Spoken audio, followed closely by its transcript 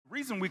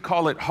reason we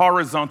call it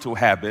horizontal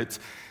habits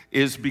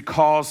is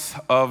because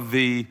of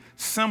the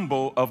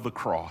symbol of the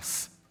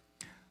cross.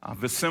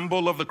 The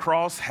symbol of the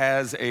cross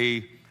has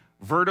a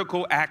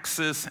vertical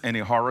axis and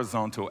a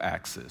horizontal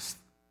axis.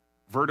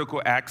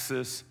 Vertical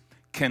axis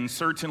can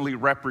certainly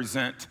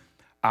represent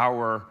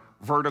our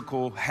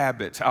vertical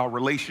habits, our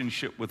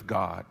relationship with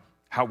God,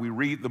 how we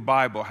read the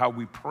Bible, how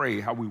we pray,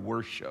 how we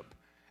worship.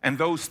 And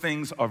those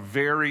things are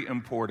very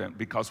important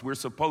because we're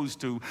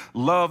supposed to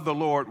love the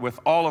Lord with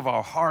all of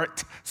our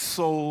heart,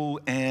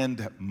 soul,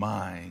 and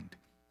mind.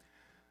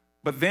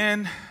 But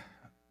then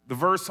the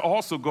verse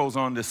also goes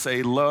on to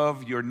say,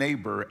 love your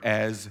neighbor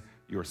as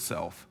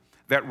yourself.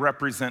 That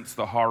represents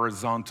the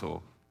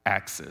horizontal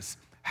axis,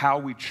 how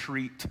we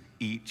treat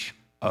each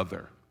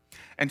other.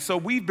 And so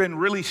we've been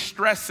really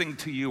stressing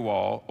to you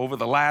all over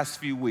the last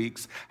few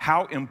weeks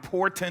how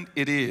important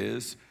it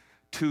is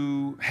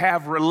to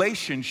have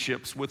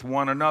relationships with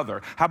one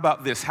another. How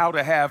about this? How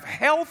to have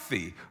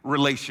healthy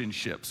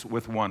relationships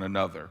with one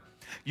another.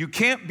 You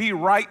can't be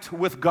right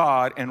with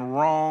God and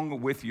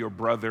wrong with your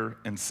brother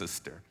and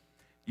sister.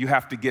 You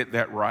have to get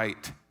that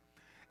right.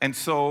 And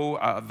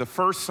so the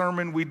first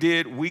sermon we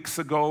did weeks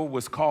ago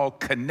was called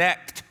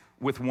Connect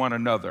with One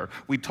Another.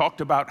 We talked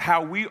about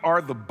how we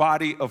are the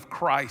body of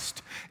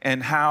Christ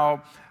and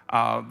how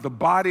the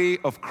body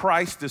of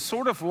Christ is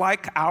sort of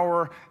like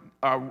our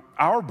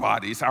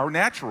bodies, our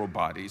natural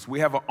bodies. We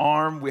have an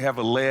arm, we have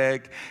a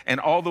leg, and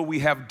although we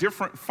have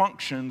different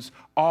functions,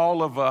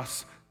 all of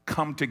us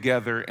come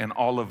together and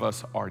all of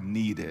us are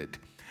needed.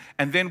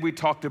 And then we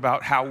talked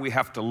about how we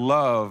have to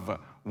love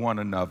one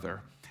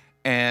another.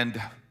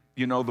 And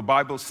you know, the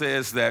Bible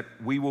says that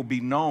we will be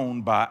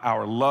known by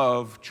our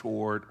love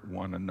toward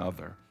one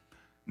another,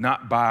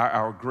 not by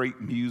our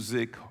great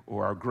music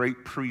or our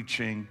great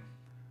preaching,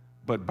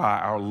 but by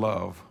our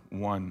love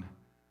one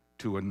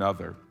to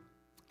another.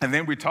 And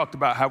then we talked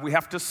about how we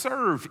have to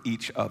serve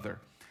each other,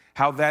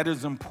 how that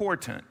is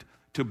important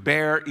to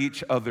bear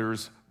each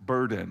other's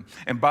burden.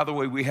 And by the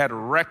way, we had a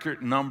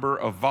record number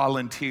of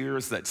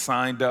volunteers that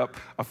signed up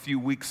a few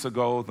weeks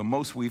ago, the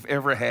most we've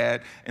ever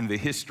had in the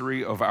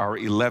history of our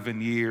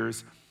 11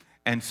 years.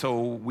 And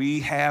so we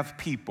have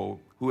people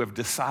who have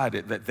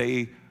decided that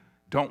they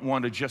don't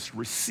want to just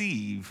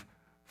receive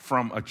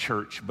from a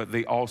church, but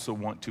they also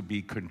want to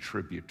be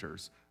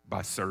contributors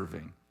by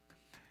serving.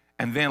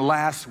 And then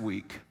last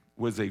week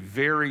was a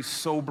very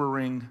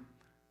sobering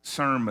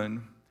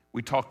sermon.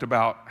 We talked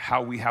about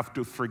how we have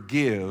to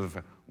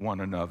forgive one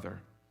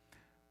another.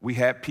 We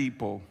had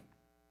people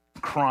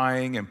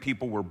crying and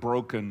people were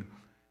broken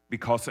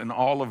because in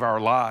all of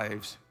our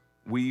lives,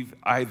 we've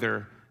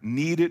either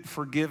needed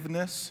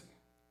forgiveness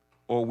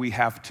or we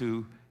have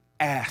to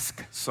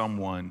ask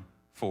someone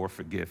for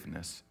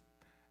forgiveness.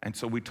 And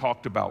so we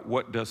talked about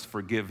what does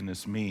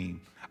forgiveness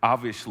mean?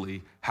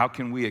 Obviously, how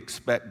can we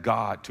expect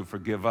God to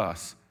forgive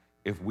us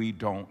if we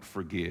don't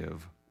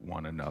forgive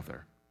one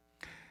another?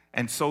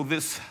 And so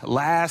this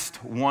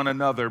last one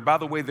another, by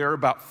the way, there are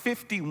about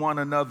 50 one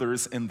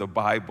another's in the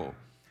Bible.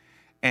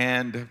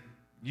 And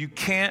you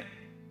can't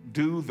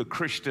do the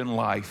Christian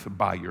life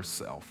by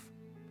yourself.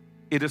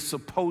 It is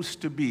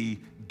supposed to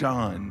be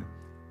done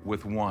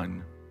with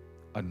one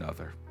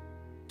another.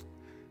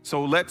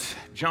 So let's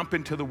jump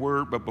into the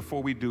word, but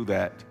before we do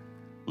that,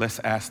 let's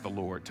ask the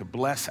Lord to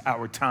bless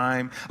our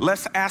time.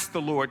 Let's ask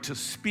the Lord to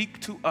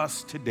speak to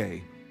us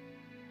today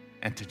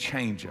and to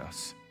change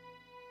us.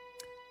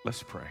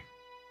 Let's pray.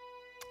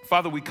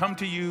 Father, we come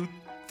to you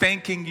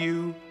thanking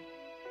you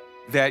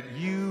that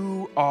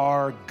you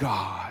are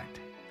God.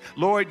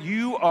 Lord,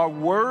 you are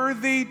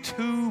worthy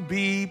to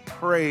be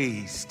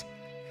praised.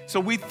 So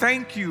we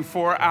thank you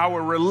for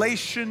our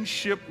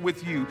relationship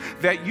with you,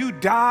 that you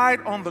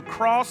died on the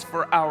cross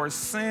for our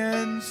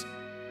sins,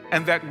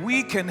 and that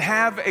we can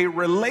have a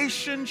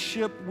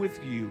relationship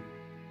with you.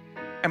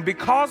 And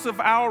because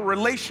of our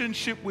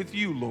relationship with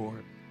you,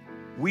 Lord,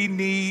 we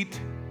need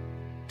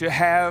to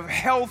have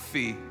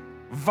healthy,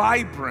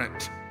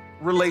 vibrant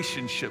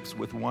relationships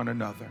with one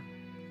another.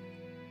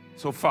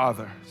 So,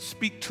 Father,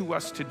 speak to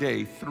us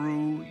today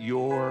through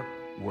your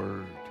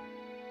word.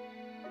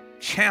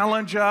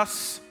 Challenge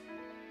us,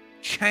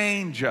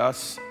 change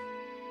us,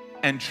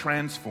 and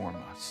transform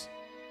us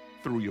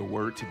through your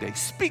word today.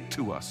 Speak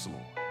to us,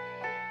 Lord,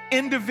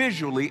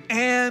 individually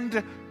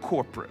and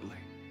corporately.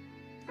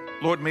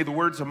 Lord, may the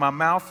words of my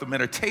mouth, the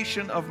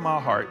meditation of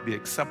my heart be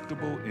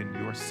acceptable in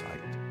your sight.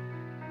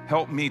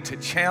 Help me to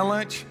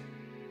challenge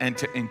and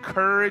to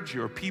encourage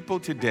your people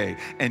today.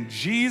 In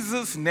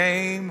Jesus'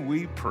 name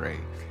we pray.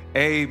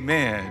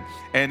 Amen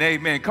and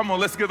amen. Come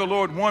on, let's give the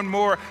Lord one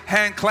more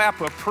hand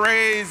clap of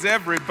praise,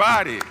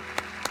 everybody.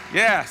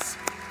 Yes,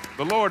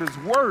 the Lord is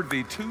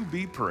worthy to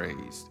be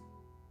praised.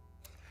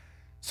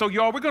 So,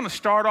 y'all, we're going to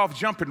start off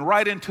jumping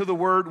right into the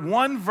word.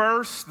 One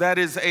verse that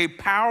is a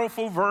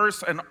powerful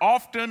verse, an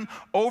often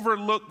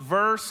overlooked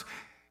verse,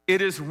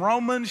 It is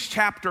Romans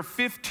chapter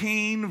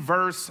 15,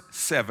 verse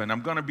 7.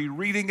 I'm going to be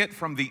reading it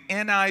from the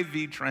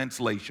NIV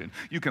translation.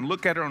 You can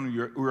look at it on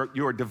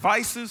your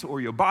devices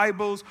or your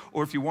Bibles,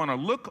 or if you want to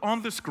look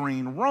on the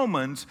screen,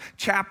 Romans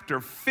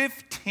chapter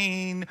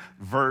 15,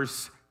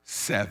 verse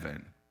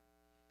 7.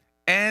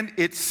 And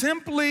it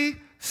simply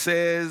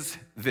says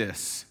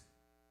this: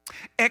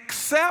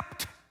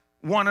 accept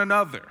one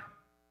another,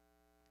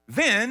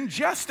 then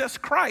just as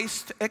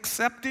Christ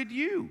accepted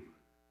you,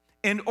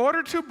 in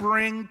order to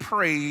bring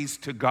praise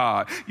to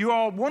God. You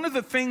all, one of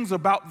the things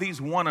about these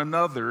one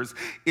another's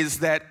is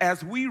that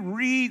as we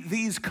read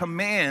these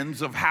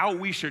commands of how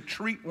we should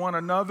treat one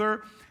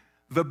another,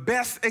 the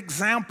best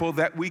example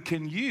that we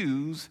can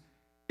use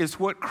is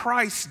what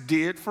Christ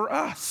did for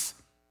us.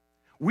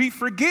 We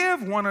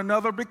forgive one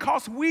another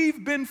because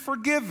we've been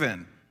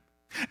forgiven.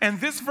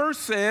 And this verse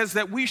says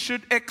that we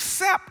should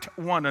accept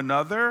one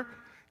another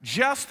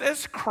just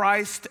as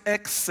Christ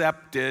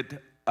accepted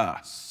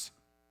us.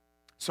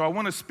 So I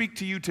want to speak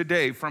to you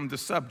today from the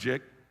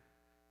subject,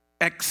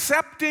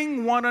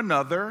 accepting one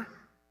another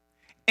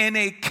in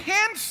a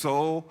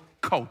cancel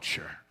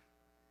culture.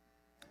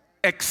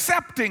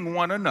 Accepting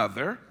one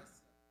another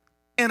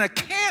in a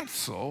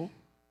cancel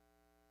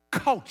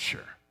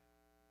culture.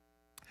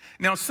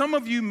 Now, some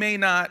of you may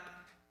not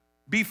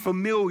be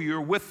familiar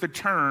with the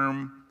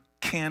term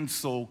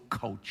cancel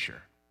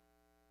culture.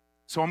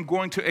 So I'm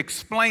going to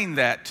explain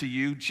that to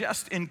you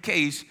just in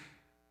case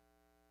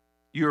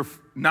you're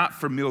not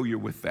familiar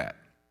with that.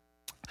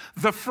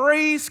 The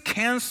phrase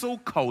cancel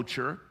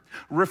culture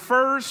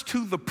refers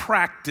to the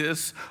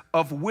practice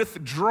of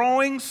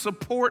withdrawing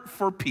support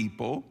for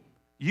people,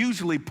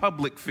 usually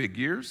public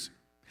figures,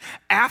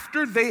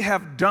 after they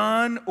have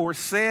done or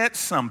said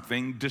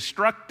something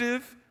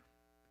destructive,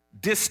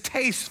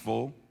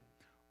 distasteful,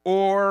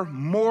 or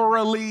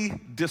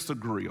morally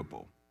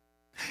disagreeable.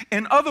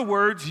 In other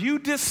words, you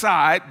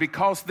decide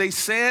because they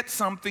said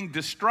something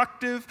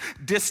destructive,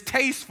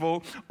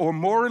 distasteful, or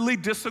morally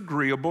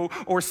disagreeable,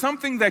 or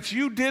something that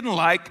you didn't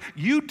like,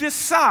 you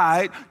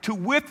decide to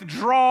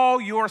withdraw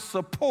your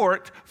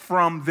support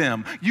from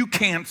them. You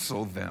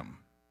cancel them.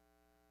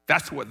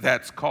 That's what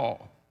that's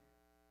called.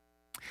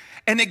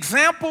 An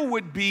example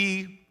would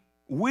be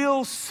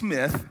Will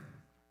Smith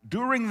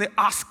during the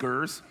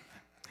Oscars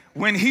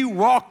when he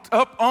walked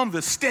up on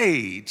the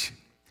stage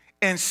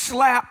and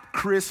slapped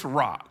Chris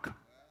Rock.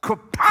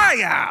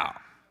 Kapow!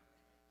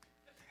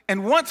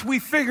 And once we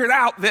figured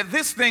out that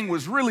this thing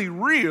was really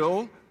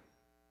real,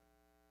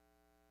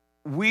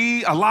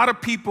 a lot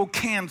of people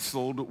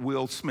canceled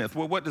Will Smith.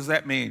 Well, what does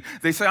that mean?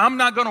 They say, I'm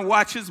not going to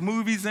watch his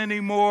movies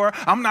anymore.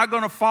 I'm not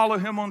going to follow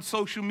him on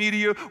social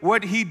media.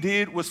 What he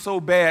did was so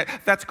bad.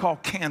 That's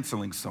called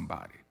canceling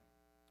somebody.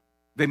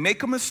 They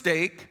make a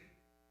mistake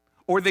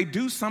or they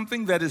do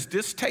something that is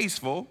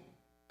distasteful.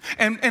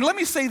 And let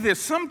me say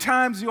this,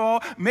 sometimes,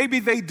 y'all,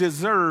 maybe they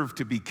deserve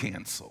to be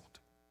canceled.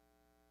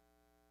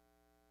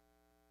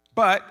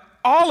 But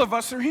all of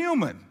us are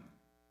human.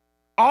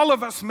 All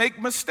of us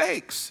make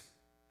mistakes.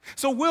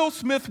 So Will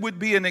Smith would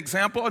be an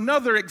example.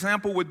 Another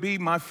example would be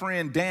my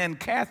friend Dan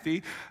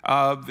Cathy,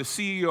 the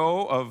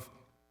CEO of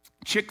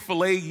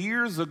Chick-fil-A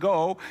years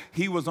ago.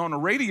 He was on a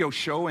radio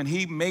show and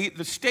he made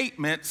the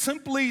statement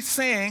simply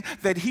saying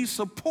that he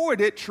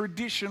supported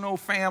traditional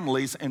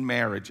families and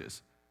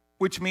marriages,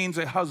 which means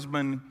a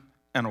husband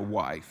and a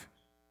wife.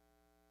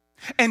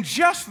 And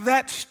just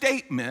that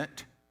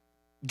statement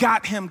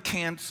got him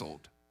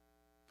canceled.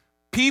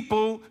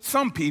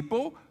 Some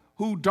people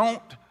who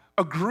don't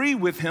agree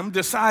with him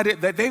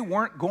decided that they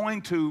weren't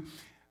going to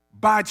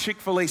buy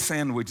Chick-fil-A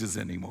sandwiches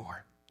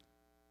anymore,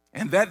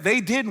 and that they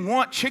didn't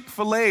want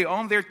Chick-fil-A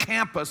on their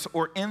campus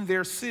or in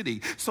their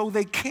city. So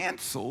they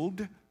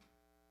canceled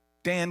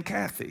Dan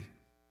Cathy.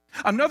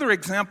 Another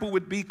example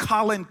would be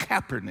Colin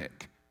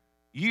Kaepernick.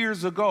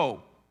 Years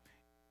ago,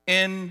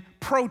 in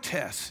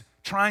protests,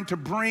 trying to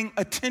bring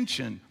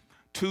attention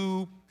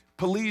to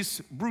police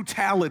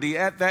brutality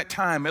at that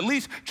time, at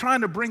least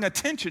trying to bring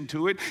attention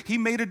to it, he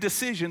made a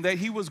decision that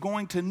he was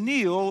going to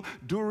kneel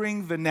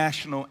during the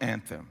national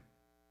anthem.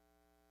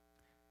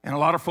 And a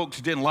lot of folks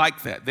didn't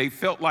like that. They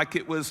felt like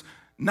it was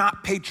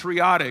not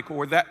patriotic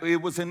or that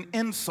it was an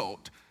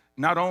insult,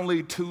 not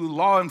only to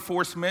law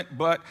enforcement,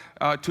 but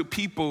to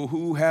people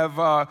who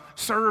have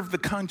served the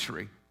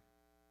country.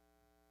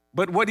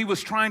 But what he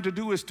was trying to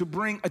do is to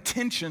bring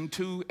attention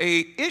to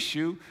an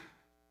issue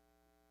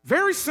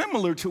very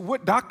similar to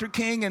what Dr.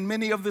 King and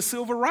many of the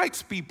civil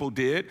rights people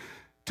did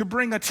to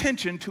bring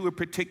attention to a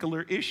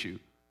particular issue.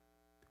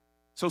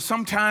 So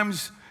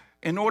sometimes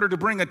in order to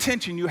bring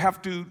attention, you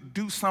have to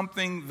do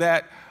something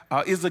that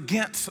is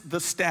against the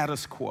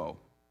status quo.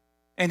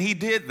 And he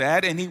did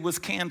that and he was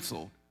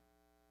canceled.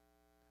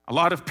 A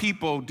lot of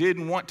people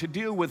didn't want to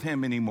deal with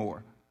him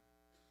anymore.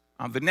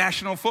 The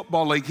National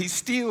Football League, he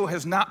still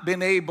has not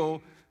been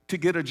able to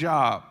get a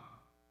job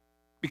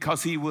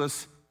because he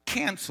was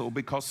canceled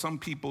because some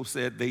people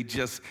said they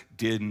just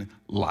didn't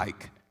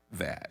like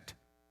that.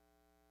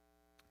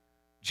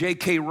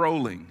 J.K.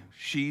 Rowling,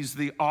 she's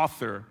the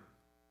author,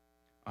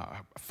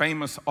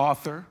 famous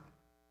author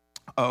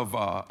of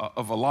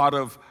a lot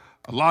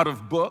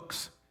of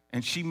books,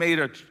 and she made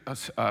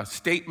a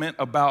statement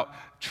about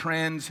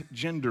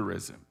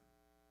transgenderism,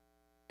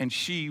 and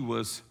she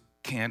was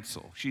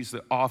canceled. She's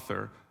the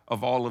author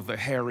of all of the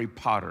Harry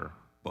Potter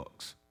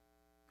books.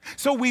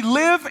 So we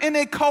live in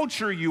a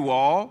culture, you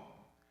all,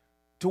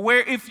 to where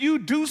if you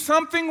do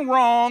something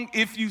wrong,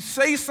 if you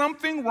say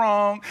something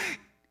wrong,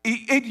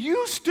 it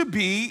used to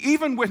be,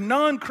 even with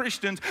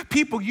non-Christians,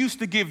 people used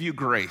to give you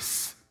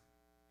grace.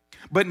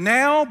 But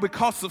now,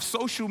 because of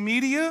social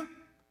media,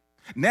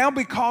 now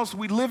because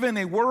we live in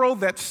a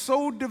world that's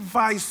so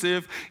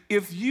divisive,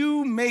 if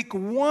you make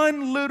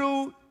one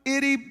little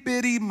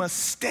itty-bitty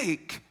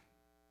mistake,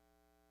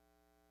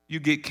 you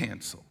get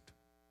canceled.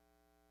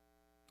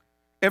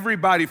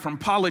 Everybody from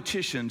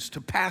politicians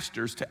to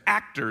pastors to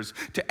actors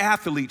to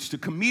athletes to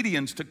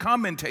comedians to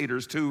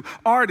commentators to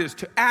artists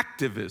to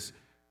activists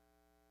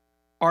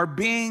are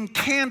being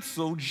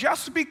canceled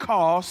just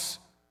because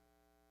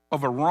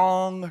of a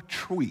wrong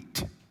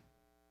tweet,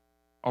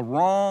 a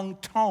wrong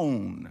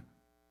tone,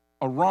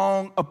 a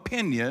wrong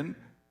opinion,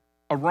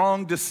 a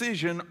wrong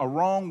decision, a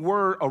wrong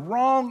word, a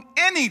wrong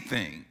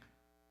anything.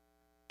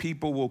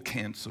 People will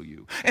cancel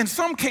you. In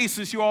some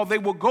cases, you all, they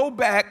will go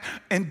back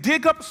and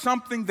dig up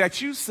something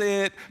that you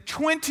said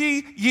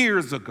 20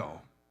 years ago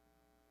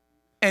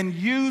and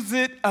use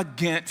it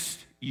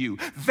against you.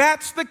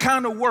 That's the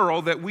kind of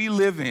world that we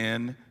live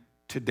in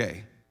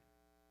today.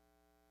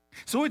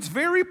 So it's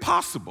very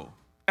possible,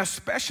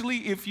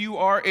 especially if you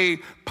are a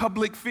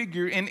public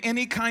figure in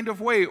any kind of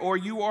way or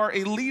you are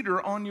a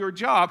leader on your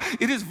job,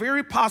 it is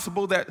very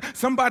possible that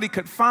somebody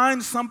could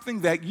find something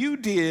that you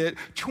did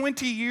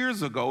 20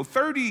 years ago,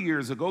 30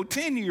 years ago,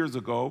 10 years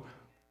ago,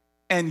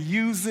 and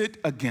use it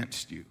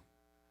against you.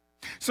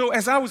 So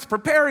as I was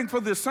preparing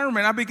for this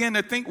sermon, I began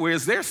to think, well,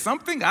 is there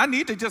something I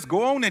need to just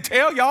go on and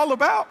tell y'all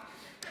about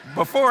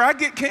before I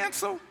get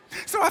canceled?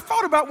 So I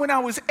thought about when I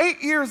was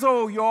 8 years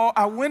old, y'all,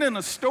 I went in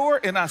a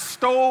store and I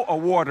stole a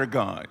water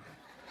gun.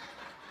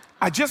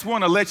 I just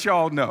want to let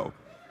y'all know.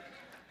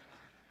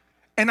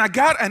 And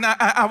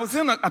I was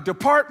in a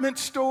department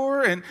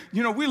store, and,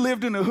 you know, we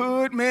lived in the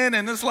hood, man,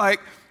 and it's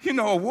like, you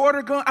know, a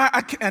water gun.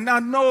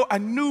 I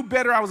knew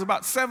better. I was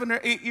about 7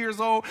 or 8 years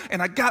old,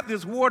 and I got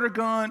this water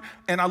gun,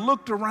 and I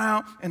looked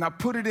around, and I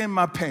put it in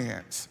my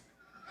pants.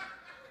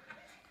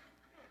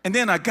 And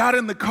then I got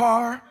in the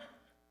car,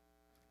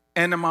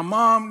 and my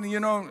mom,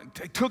 you know,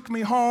 took me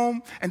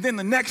home. And then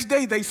the next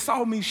day, they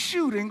saw me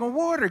shooting a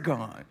water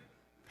gun.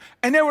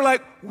 And they were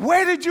like,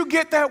 where did you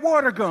get that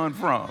water gun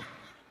from?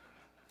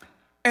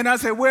 And I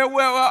said,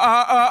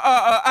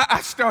 I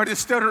started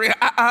stuttering.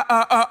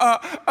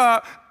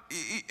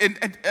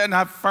 And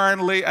I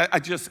finally, I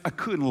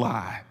couldn't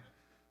lie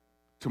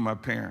to my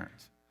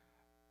parents.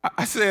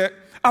 I said,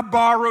 I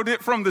borrowed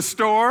it from the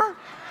store.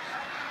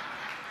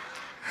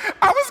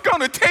 I was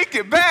going to take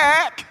it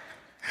back.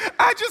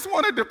 I just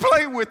wanted to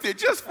play with it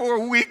just for a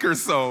week or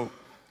so.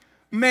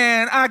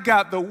 Man, I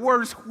got the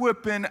worst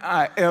whipping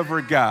I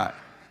ever got.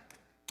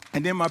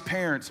 And then my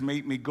parents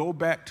made me go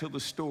back to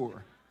the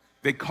store.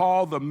 They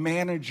called the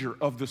manager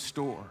of the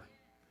store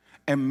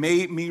and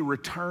made me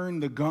return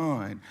the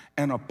gun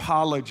and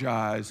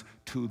apologize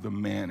to the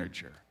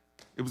manager.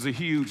 It was a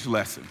huge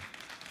lesson.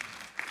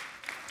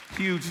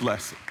 Huge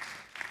lesson.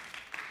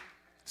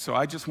 So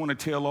I just want to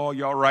tell all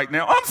y'all right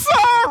now, I'm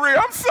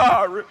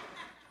sorry.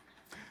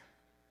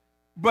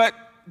 But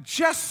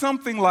just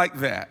something like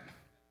that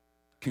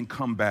can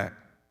come back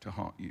to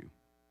haunt you.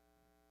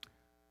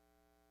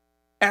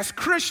 As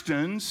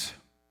Christians,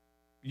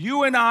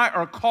 you and I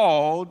are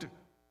called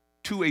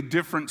to a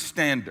different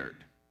standard.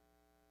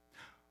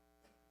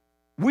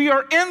 We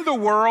are in the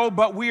world,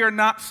 but we are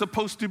not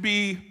supposed to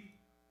be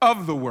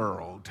of the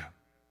world.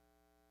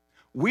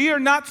 We are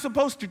not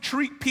supposed to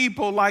treat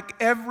people like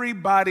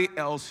everybody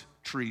else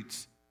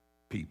treats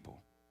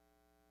people.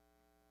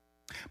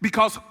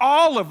 Because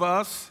all of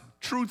us,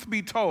 truth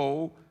be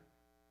told,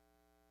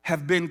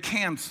 have been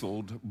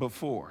canceled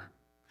before.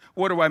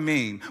 What do I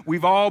mean?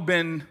 We've all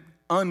been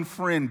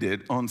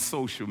unfriended on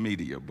social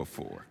media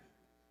before.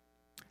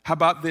 How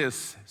about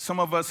this? Some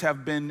of us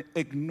have been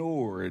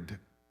ignored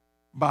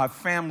by a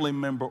family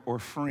member or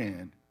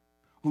friend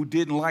who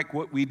didn't like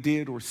what we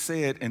did or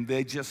said, and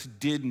they just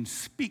didn't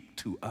speak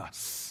to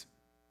us.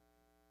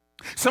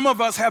 Some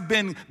of us have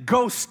been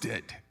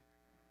ghosted.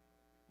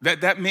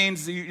 That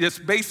means it's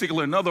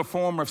basically another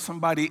form of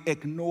somebody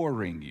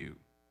ignoring you.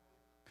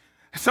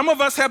 Some of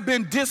us have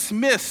been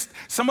dismissed.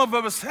 Some of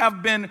us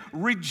have been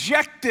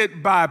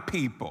rejected by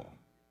people.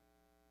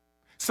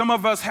 Some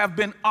of us have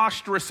been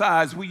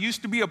ostracized. We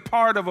used to be a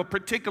part of a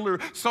particular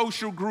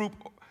social group,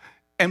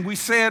 and we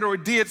said or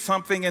did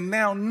something, and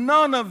now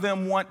none of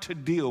them want to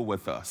deal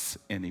with us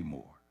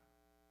anymore.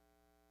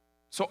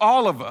 So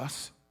all of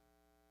us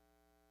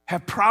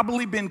have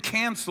probably been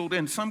canceled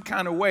in some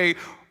kind of way,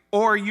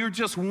 or you're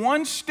just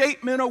one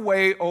statement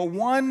away or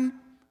one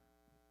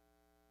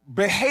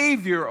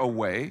behavior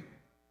away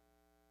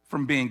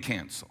from being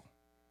canceled.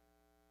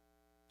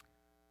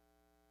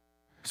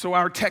 So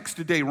our text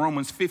today,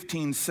 Romans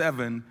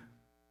 15:7,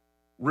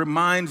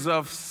 reminds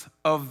us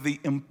of the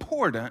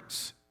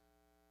importance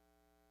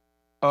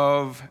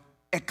of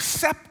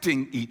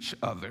accepting each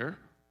other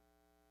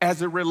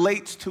as it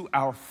relates to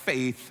our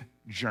faith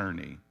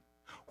journey.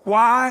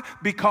 Why?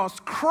 Because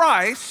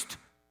Christ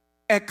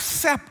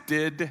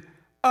accepted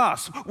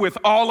us with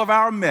all of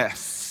our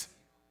mess.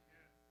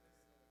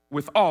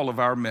 With all of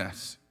our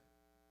mess.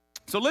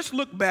 So let's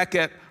look back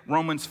at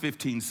Romans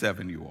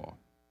 15:7, you all.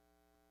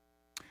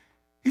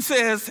 He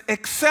says,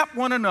 accept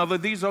one another.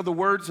 These are the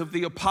words of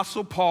the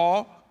Apostle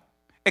Paul.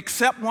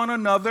 Accept one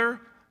another,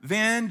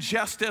 then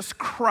just as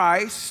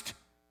Christ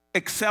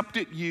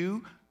accepted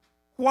you.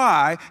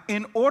 Why?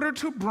 In order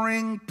to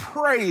bring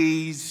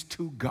praise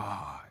to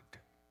God.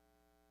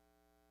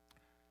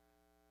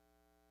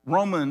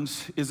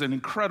 Romans is an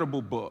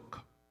incredible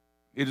book.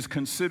 It is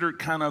considered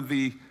kind of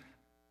the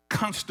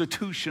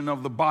constitution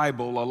of the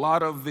Bible. A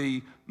lot of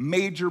the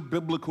major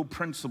biblical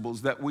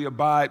principles that we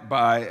abide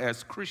by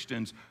as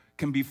Christians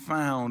can be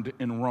found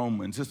in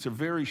Romans. It's a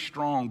very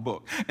strong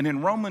book. And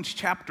in Romans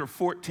chapter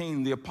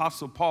 14, the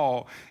Apostle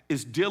Paul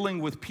is dealing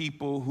with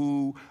people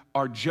who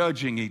are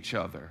judging each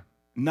other,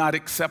 not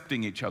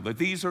accepting each other.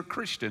 These are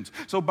Christians.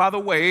 So by the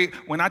way,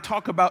 when I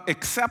talk about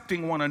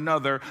accepting one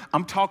another,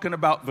 I'm talking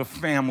about the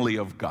family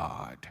of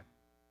God.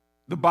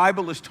 The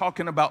Bible is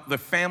talking about the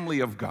family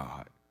of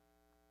God,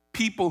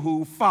 people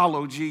who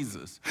follow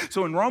Jesus.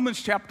 So in Romans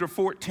chapter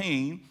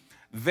 14,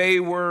 they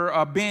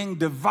were being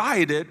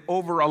divided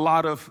over a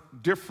lot of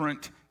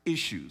different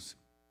issues.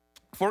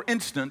 For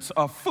instance,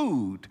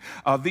 food.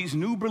 These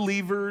new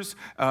believers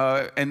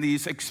and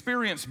these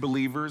experienced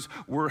believers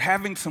were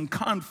having some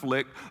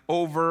conflict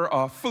over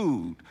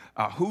food.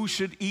 Who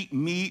should eat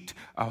meat?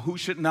 Who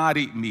should not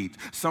eat meat?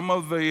 Some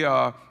of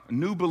the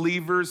new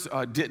believers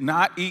did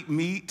not eat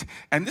meat.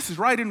 And this is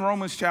right in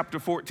Romans chapter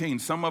 14.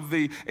 Some of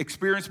the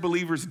experienced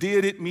believers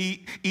did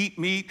eat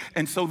meat,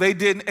 and so they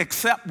didn't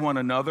accept one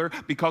another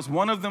because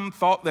one of them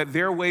thought that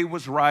their way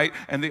was right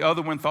and the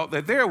other one thought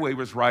that their way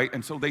was right,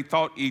 and so they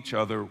thought each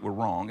other were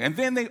wrong. And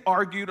then they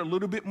argued a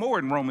little bit more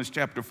in Romans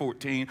chapter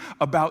 14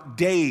 about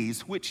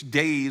days, which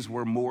days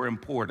were more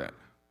important.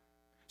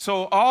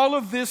 So all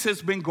of this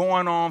has been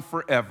going on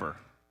forever.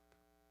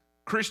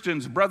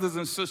 Christians, brothers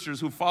and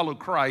sisters who follow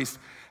Christ,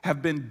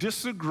 have been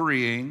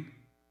disagreeing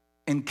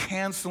and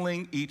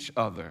canceling each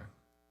other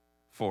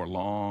for a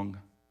long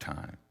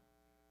time.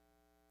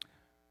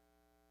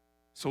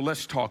 So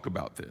let's talk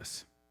about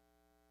this.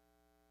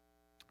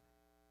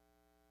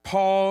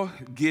 Paul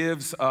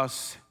gives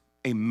us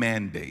a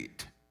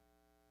mandate.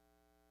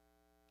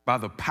 By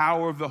the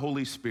power of the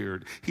Holy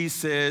Spirit, he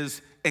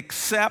says,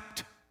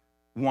 accept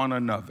one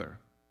another.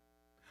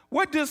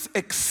 What does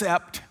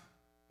accept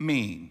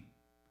mean?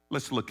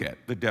 Let's look at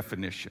the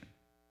definition.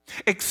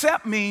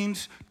 Accept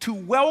means to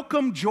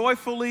welcome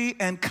joyfully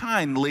and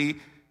kindly,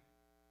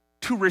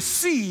 to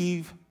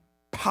receive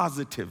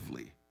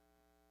positively.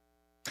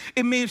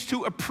 It means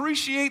to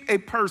appreciate a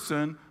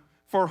person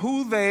for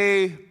who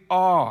they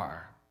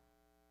are,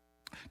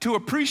 to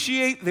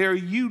appreciate their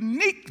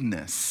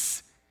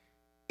uniqueness,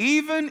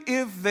 even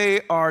if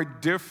they are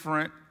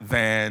different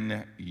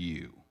than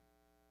you.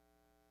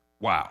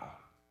 Wow.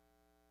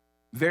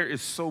 There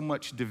is so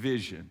much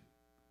division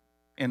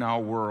in our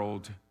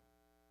world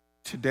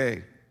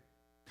today.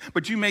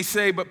 But you may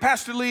say, but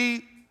Pastor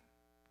Lee,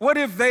 what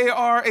if they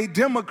are a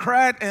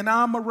Democrat and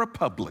I'm a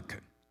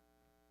Republican?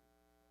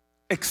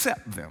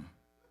 Accept them.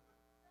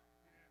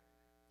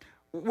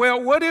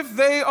 Well, what if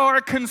they are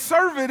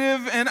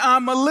conservative and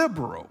I'm a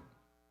liberal?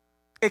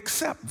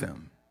 Accept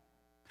them.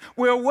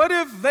 Well, what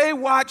if they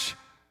watch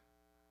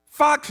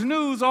Fox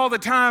News all the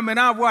time and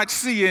I watch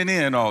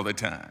CNN all the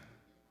time?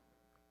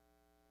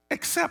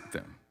 Accept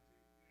them.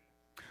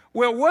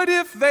 Well, what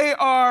if they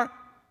are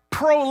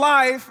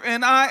pro-life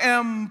and I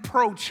am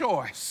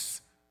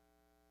pro-choice?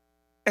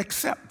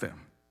 Accept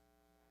them.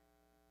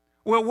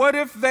 Well, what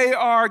if they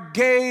are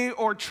gay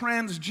or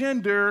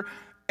transgender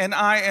and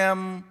I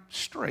am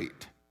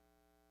straight?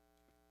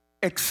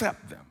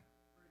 Accept them.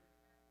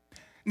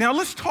 Now,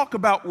 let's talk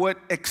about what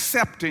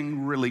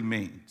accepting really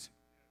means.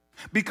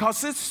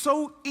 Because it's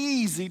so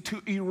easy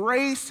to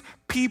erase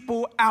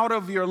people out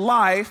of your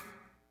life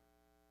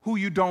who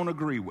you don't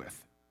agree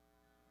with,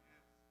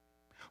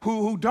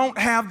 who don't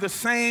have the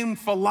same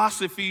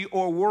philosophy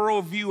or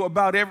worldview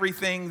about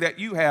everything that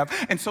you have.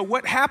 And so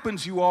what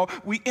happens, you all,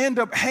 we end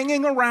up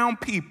hanging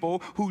around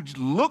people who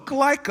look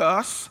like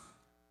us,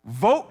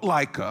 vote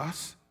like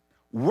us,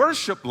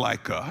 worship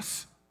like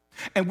us,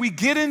 and we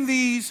get in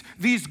these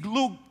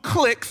little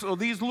cliques or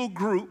these little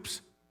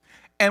groups,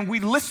 and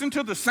we listen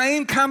to the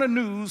same kind of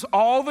news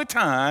all the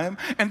time,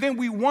 and then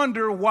we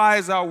wonder, why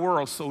is our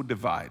world so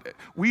divided?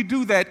 We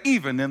do that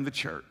even in the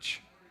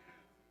church.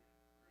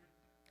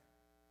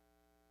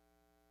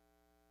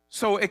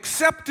 So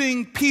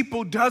accepting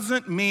people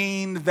doesn't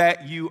mean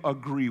that you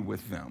agree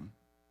with them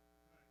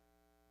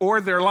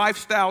or their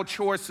lifestyle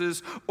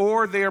choices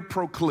or their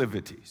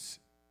proclivities.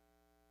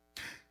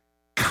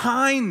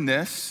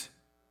 Kindness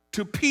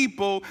to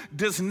people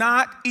does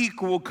not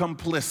equal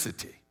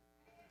complicity.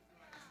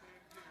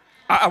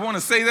 I want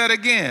to say that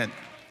again.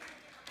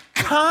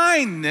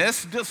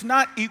 kindness does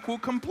not equal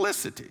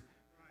complicity.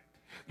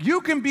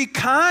 You can be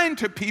kind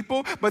to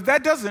people, but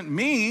that doesn't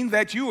mean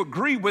that you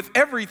agree with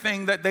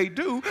everything that they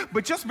do.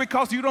 But just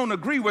because you don't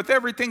agree with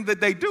everything that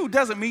they do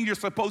doesn't mean you're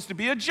supposed to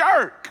be a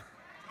jerk.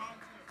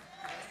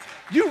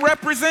 You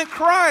represent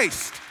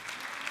Christ.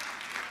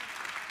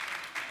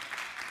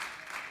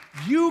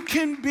 You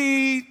can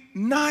be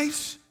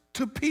nice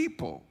to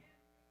people.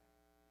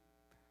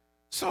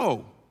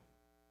 So,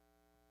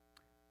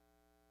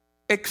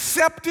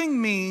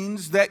 accepting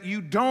means that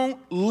you don't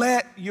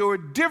let your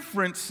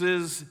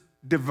differences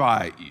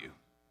divide you.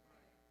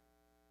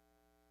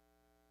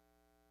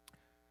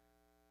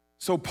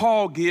 So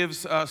Paul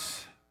gives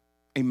us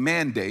a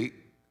mandate: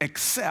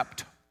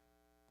 accept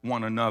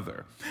one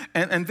another.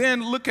 And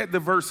then look at the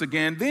verse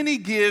again. Then he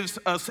gives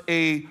us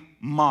a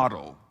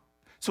model.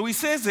 So he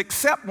says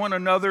accept one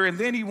another, and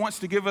then he wants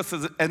to give us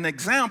an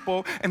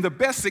example, and the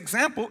best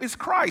example is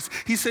Christ.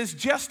 He says,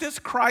 just as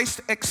Christ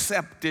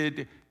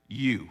accepted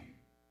you.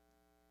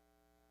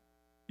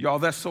 Y'all,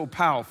 that's so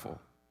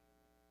powerful.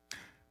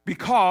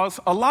 Because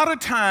a lot of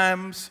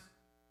times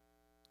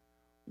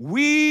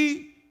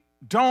we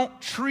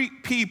don't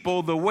treat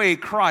people the way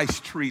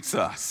Christ treats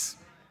us.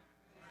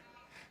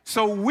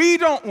 So we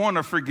don't want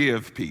to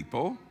forgive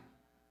people,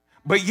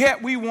 but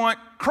yet we want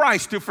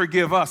Christ to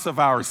forgive us of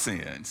our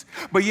sins.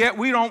 But yet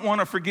we don't want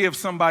to forgive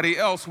somebody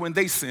else when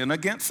they sin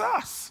against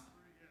us.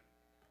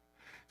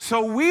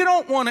 So we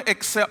don't want to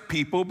accept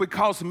people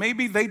because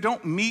maybe they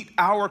don't meet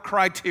our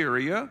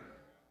criteria.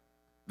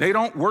 They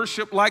don't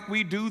worship like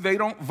we do. They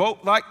don't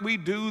vote like we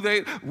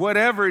do.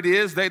 Whatever it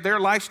is, their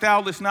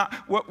lifestyle is not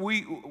what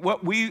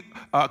we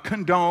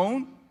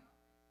condone.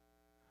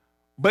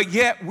 But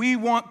yet we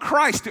want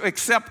Christ to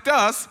accept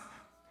us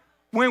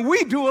when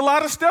we do a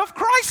lot of stuff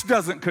Christ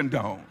doesn't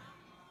condone.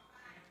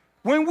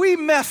 When we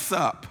mess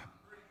up,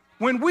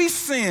 when we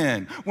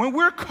sin, when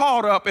we're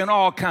caught up in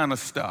all kind of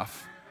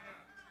stuff.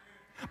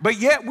 But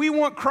yet we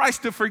want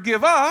Christ to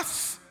forgive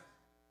us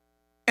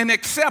and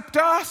accept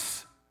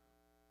us,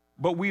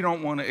 but we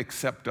don't want to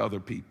accept other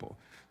people.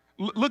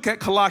 Look at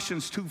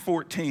Colossians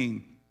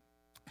 2:14.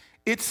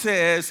 It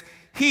says,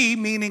 he,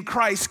 meaning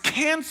Christ,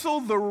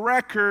 canceled the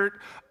record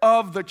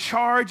of the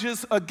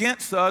charges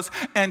against us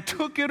and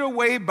took it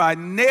away by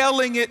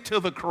nailing it to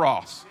the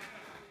cross.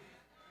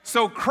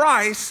 So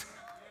Christ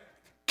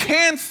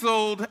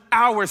canceled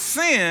our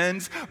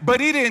sins,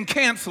 but he didn't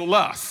cancel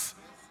us.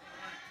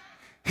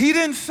 He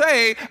didn't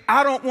say,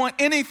 I don't want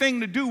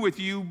anything to do with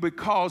you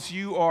because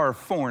you are a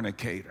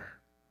fornicator,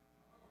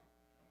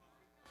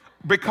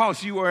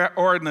 because you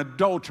are an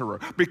adulterer,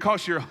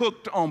 because you're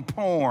hooked on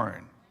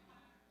porn.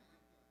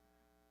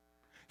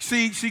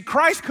 See,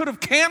 Christ could have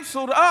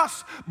canceled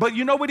us, but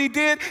you know what he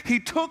did? He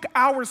took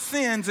our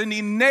sins and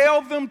he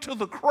nailed them to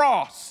the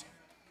cross,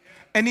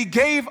 and he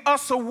gave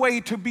us a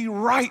way to be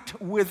right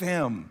with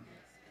him.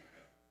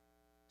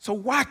 So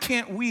why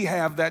can't we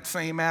have that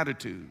same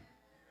attitude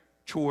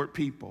toward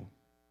people?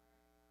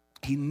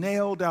 He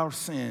nailed our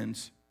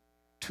sins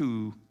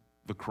to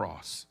the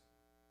cross.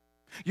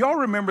 Y'all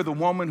remember the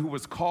woman who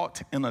was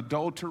caught in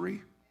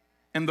adultery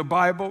in the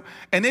Bible?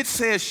 And it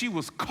says she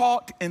was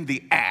caught in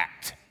the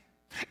act.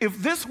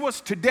 If this was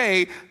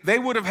today, they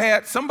would have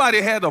had, somebody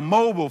had a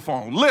mobile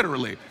phone,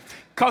 literally.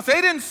 Because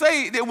they didn't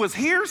say it was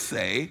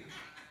hearsay.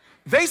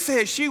 They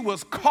said she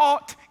was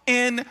caught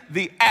in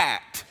the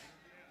act.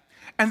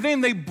 And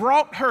then they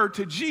brought her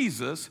to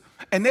Jesus,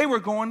 and they were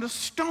going to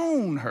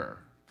stone her.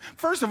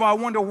 First of all, I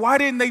wonder, why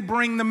didn't they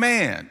bring the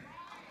man?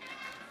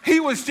 He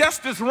was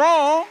just as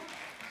wrong.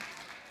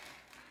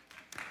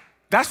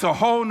 That's a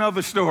whole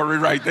nother story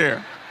right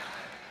there.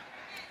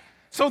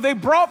 So they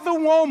brought the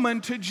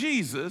woman to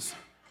Jesus,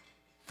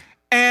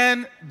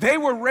 and they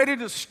were ready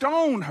to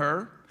stone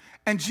her.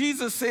 And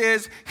Jesus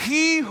says,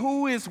 he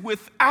who is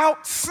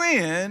without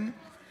sin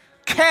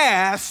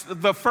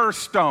cast the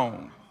first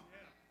stone.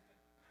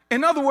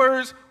 In other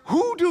words,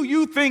 who do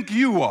you think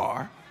you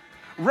are,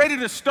 ready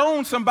to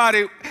stone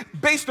somebody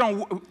based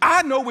on,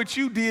 I know what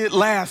you did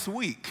last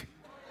week,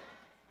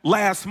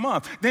 last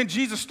month. Then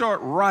Jesus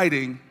started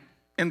writing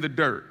in the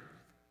dirt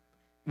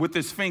with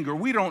his finger.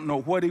 We don't know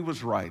what he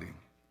was writing.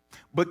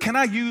 But can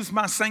I use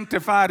my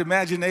sanctified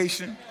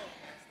imagination?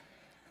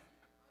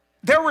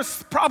 There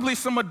was probably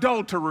some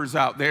adulterers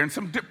out there and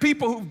some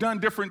people who've done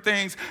different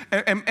things.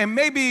 And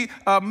maybe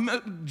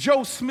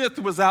Joe Smith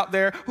was out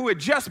there who had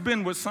just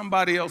been with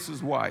somebody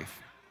else's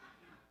wife.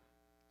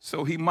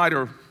 So he might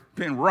have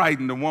been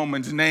writing the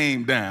woman's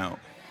name down,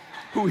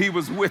 who he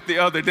was with the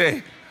other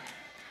day.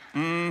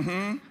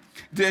 Then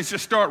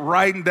just start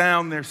writing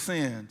down their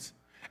sins.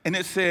 And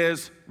it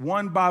says,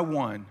 one by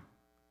one,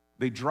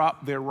 they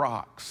dropped their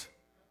rocks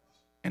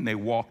and they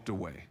walked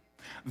away.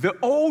 The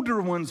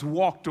older ones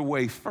walked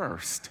away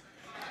first.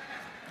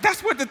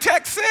 That's what the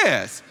text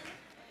says.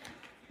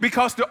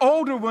 Because the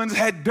older ones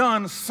had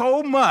done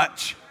so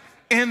much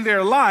in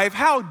their life,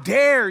 how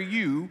dare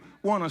you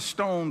want to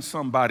stone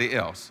somebody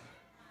else?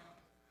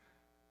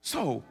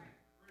 So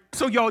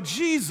y'all,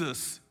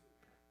 Jesus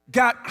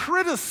got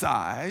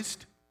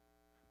criticized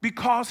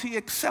because he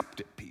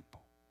accepted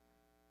people.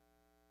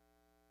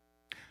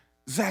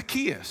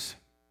 Zacchaeus,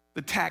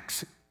 the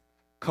tax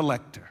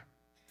collector,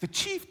 the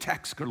chief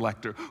tax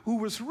collector who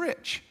was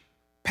rich,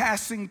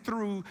 passing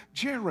through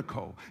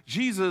Jericho.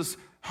 Jesus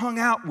hung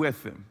out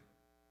with him.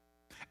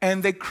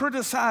 And they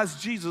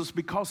criticized Jesus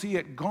because he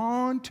had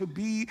gone to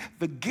be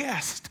the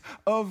guest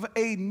of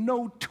a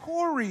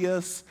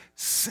notorious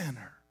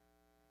sinner.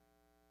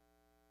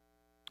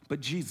 But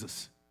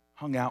Jesus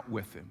hung out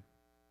with him.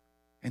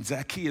 And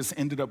Zacchaeus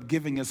ended up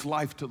giving his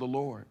life to the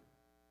Lord.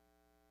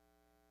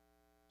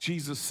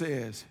 Jesus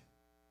says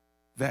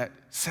that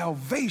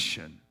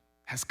salvation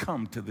has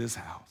come to this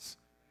house.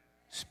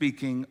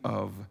 Speaking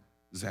of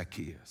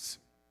Zacchaeus.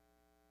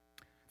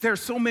 There are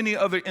so many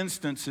other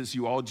instances,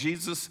 you all.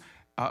 Jesus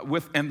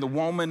and the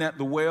woman at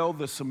the well,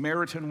 the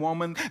Samaritan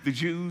woman, the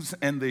Jews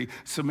and the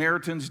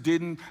Samaritans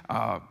didn't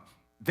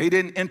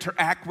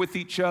interact with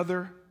each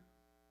other.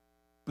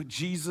 But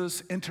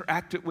Jesus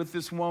interacted with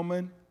this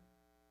woman,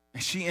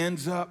 and she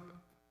ends up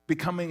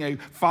becoming a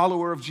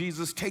follower of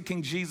Jesus,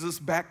 taking Jesus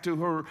back to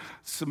her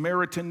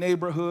Samaritan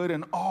neighborhood,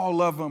 and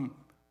all of them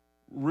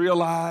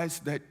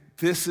realized that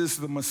this is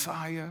the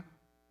Messiah.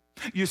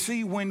 You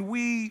see, when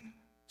we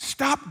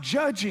stop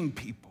judging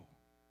people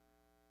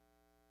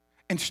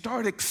and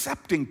start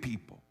accepting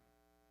people,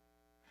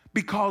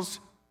 because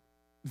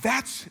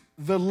that's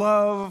the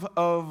love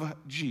of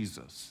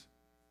Jesus.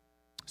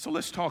 So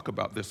let's talk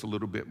about this a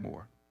little bit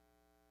more.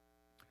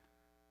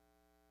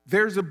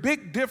 There's a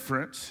big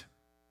difference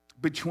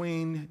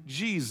between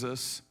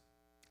Jesus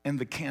and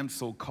the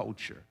cancel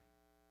culture.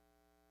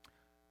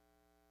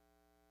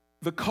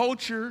 The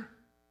culture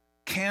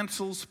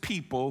cancels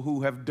people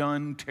who have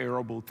done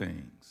terrible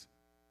things.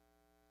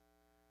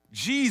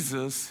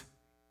 Jesus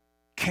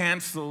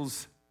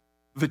cancels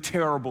the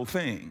terrible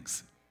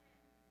things.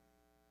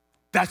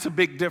 That's a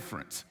big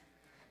difference.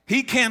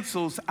 He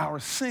cancels our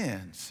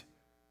sins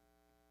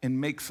and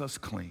makes us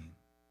clean.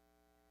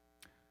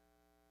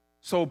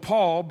 So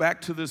Paul,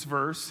 back to this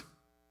verse,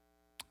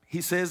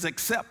 he says,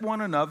 accept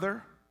one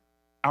another.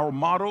 Our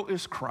model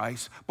is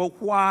Christ.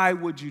 But why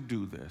would you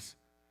do this?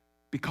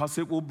 Because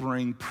it will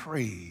bring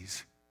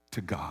praise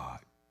to God.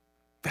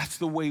 That's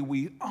the way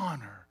we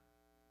honor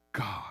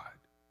God.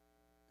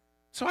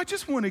 So I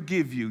just want to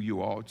give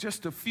you all,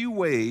 just a few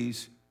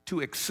ways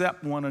to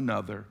accept one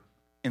another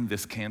in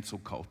this cancel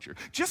culture.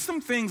 Just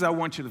some things I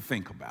want you to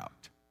think about.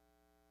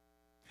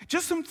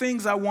 Just some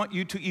things I want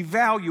you to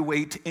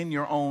evaluate in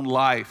your own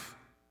life,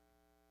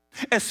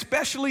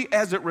 especially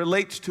as it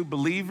relates to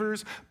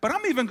believers. But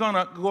I'm even going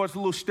to go a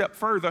little step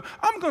further.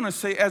 I'm going to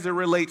say as it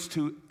relates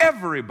to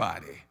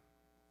everybody,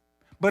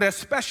 but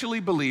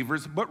especially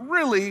believers, but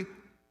really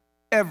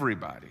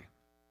everybody.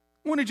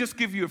 I want to just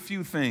give you a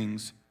few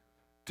things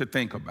to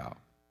think about.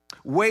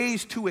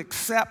 Ways to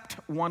accept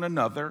one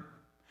another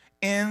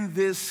in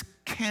this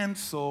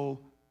cancel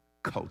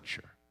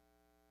culture.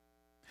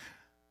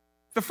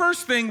 The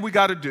first thing we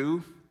got to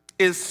do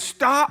is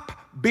stop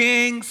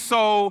being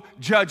so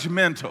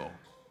judgmental.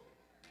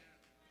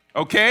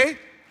 Okay?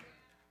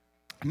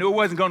 I knew I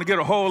wasn't going to get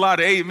a whole lot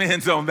of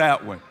amens on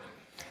that one.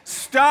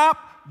 Stop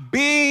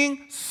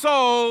being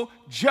so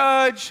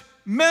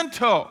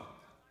judgmental.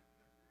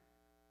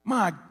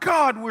 My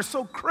God, we're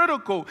so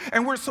critical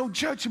and we're so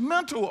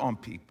judgmental on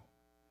people.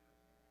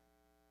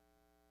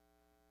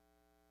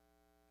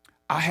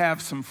 I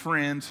have some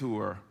friends who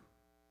are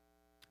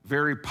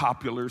very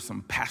popular,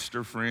 some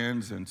pastor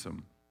friends and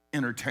some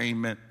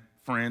entertainment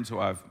friends who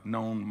I've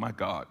known, my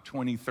God,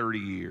 20, 30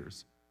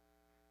 years.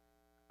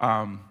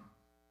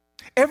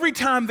 Every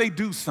time they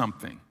do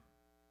something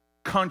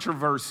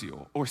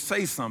controversial or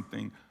say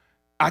something,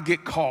 I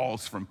get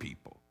calls from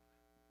people.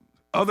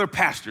 Other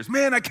pastors,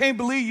 man, I can't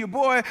believe your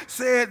boy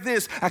said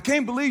this. I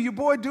can't believe your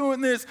boy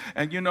doing this.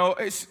 And you know,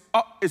 it's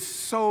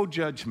so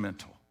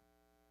judgmental.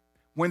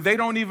 When they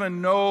don't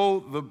even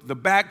know the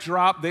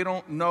backdrop, they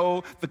don't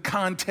know the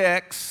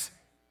context,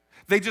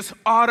 they just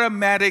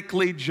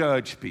automatically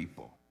judge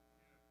people.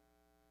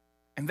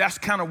 And that's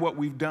kind of what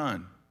we've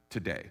done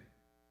today.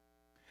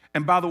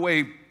 And by the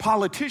way,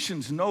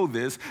 politicians know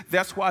this.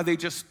 That's why they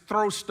just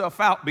throw stuff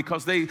out,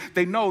 because they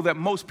know that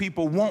most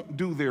people won't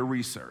do their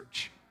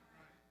research.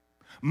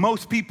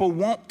 Most people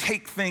won't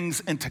take things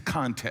into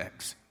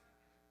context.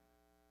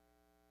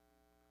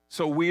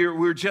 So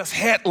we're just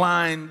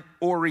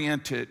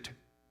headline-oriented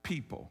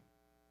people.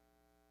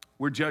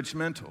 We're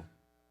judgmental.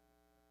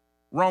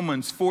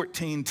 Romans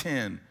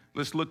 14:10.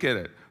 Let's look at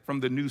it from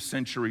the New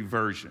Century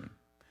Version.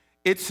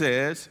 It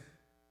says,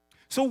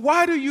 so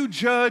why do you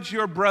judge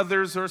your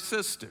brothers or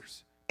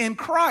sisters in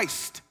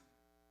Christ?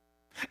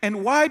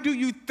 And why do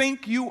you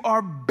think you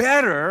are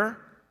better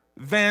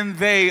than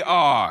they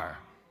are?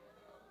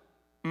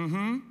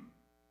 A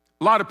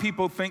lot of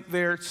people think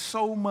they're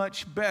so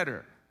much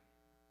better.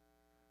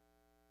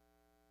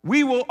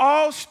 We will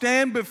all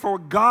stand before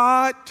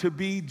God to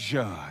be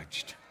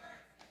judged.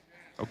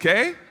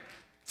 Okay?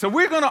 So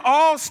we're going to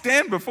all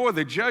stand before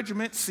the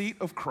judgment seat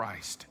of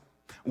Christ.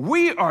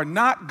 We are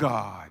not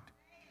God.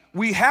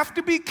 We have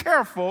to be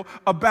careful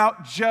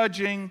about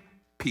judging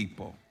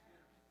people.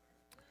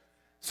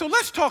 So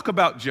let's talk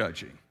about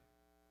judging.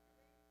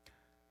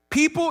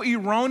 People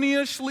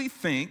erroneously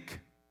think,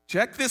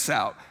 check this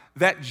out,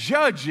 that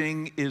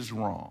judging is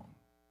wrong.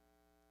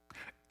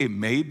 It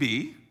may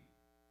be,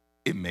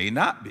 it may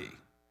not be.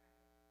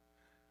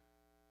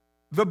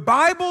 The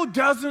Bible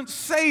doesn't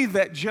say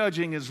that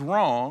judging is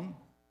wrong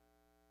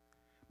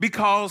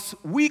because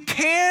we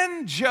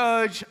can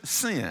judge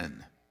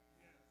sin.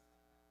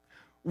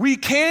 We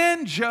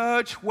can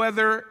judge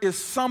whether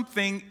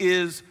something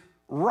is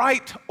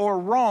right or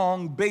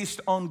wrong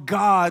based on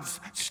God's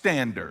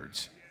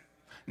standards,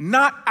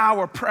 not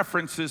our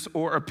preferences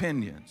or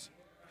opinions.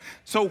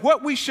 So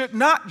what we should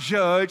not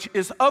judge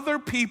is other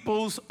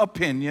people's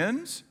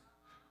opinions,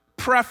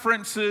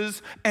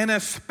 preferences, and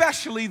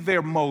especially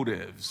their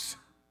motives.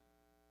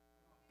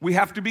 We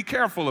have to be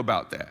careful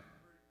about that.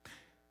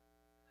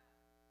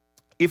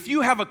 If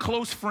you have a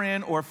close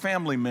friend or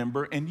family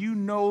member and you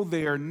know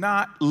they are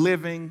not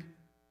living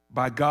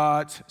by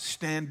God's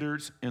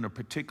standards in a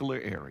particular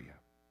area,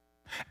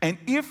 and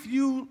if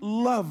you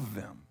love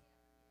them,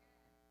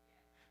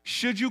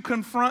 should you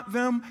confront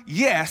them?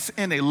 Yes,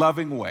 in a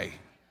loving way.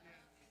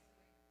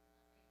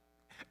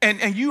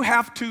 And you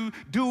have to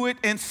do it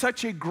in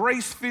such a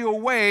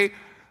grace-filled way,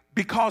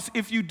 because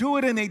if you do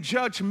it in a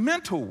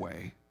judgmental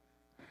way,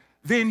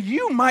 then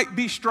you might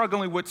be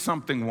struggling with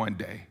something one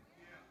day.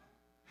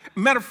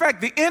 Matter of fact,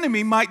 the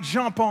enemy might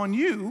jump on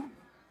you.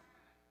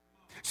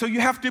 So you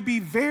have to be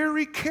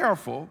very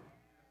careful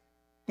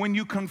when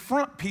you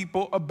confront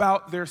people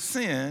about their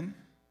sin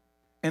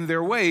and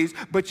their ways,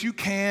 but you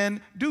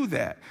can do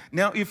that.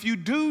 Now, if you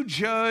do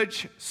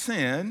judge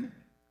sin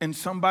in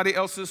somebody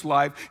else's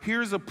life,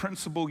 here's a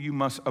principle you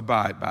must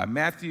abide by.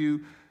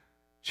 Matthew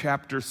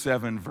chapter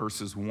 7,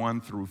 verses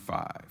 1 through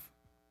 5.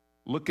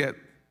 Look at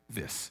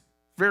this.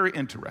 Very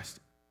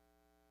interesting.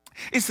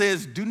 It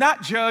says, do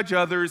not judge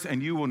others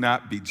and you will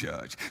not be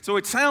judged. So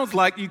it sounds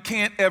like you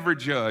can't ever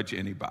judge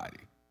anybody.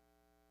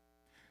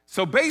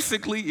 So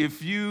basically,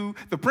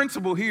 the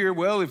principle here,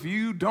 well, if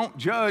you don't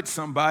judge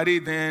somebody,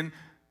 then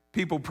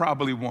people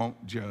probably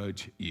won't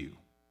judge you.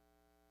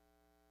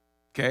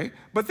 Okay?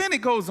 But then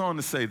it goes on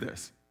to say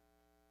this.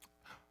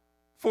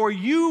 For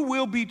you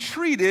will be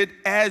treated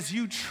as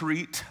you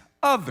treat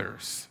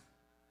others.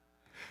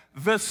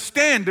 The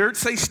standard,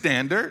 say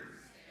standard.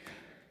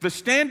 The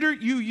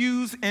standard you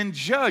use in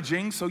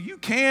judging, so you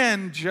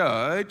can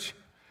judge,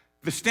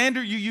 the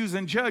standard you use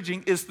in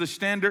judging is the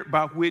standard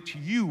by which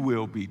you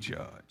will be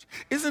judged.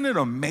 Isn't it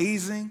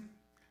amazing?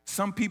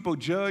 Some people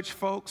judge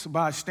folks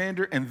by a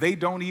standard and they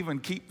don't even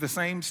keep the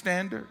same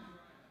standard.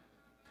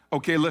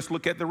 Okay, let's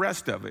look at the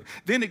rest of it.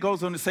 Then it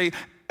goes on to say,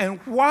 and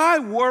why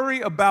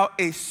worry about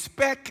a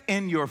speck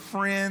in your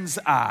friend's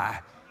eye?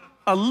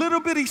 A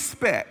little bitty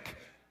speck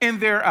in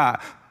their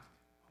eye.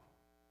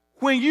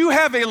 When you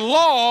have a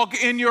log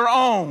in your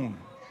own,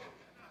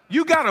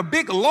 you got a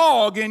big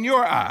log in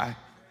your eye,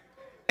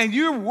 and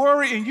you're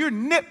worried and you're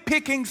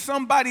nitpicking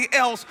somebody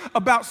else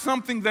about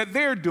something that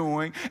they're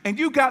doing, and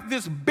you got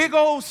this big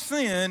old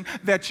sin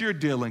that you're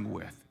dealing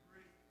with.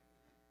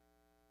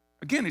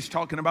 Again, he's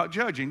talking about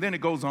judging. Then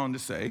it goes on to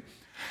say,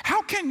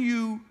 how can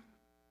you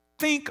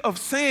think of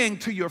saying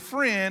to your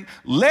friend,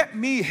 let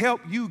me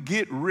help you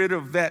get rid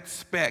of that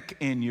speck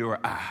in your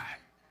eye,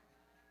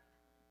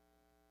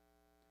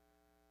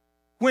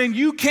 when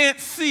you can't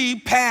see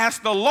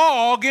past the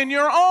log in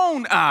your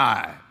own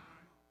eye?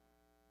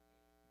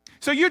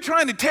 So you're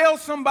trying to tell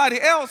somebody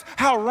else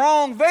how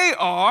wrong they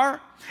are,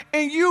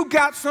 and you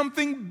got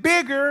something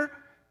bigger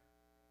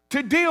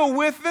to deal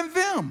with than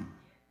them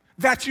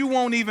that you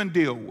won't even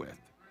deal with.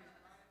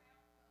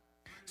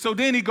 So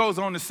then he goes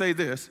on to say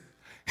this,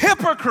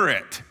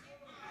 hypocrite.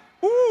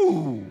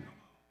 Ooh.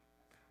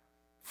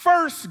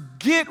 First,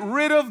 get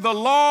rid of the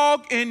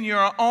log in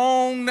your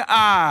own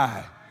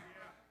eye.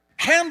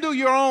 Handle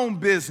your own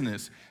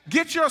business.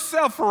 Get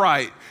yourself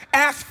right.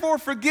 Ask for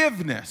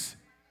forgiveness.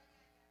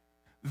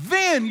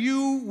 Then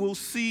you will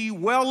see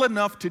well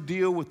enough to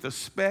deal with the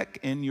speck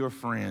in your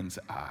friend's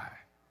eye.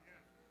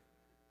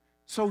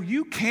 So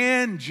you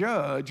can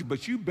judge,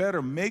 but you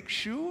better make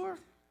sure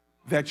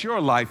that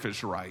your life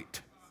is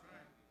right.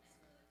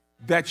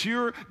 That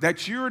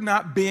you're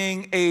not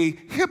being a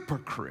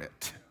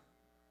hypocrite.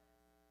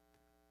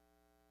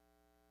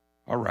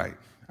 All right.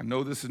 I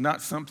know this is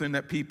not something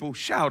that people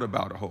shout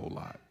about a whole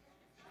lot.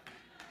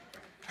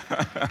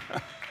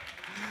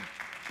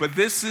 But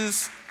this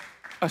is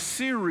a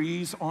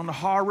series on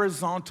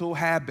horizontal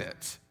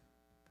habits,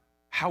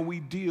 how we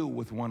deal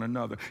with one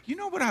another. You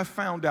know what I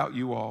found out,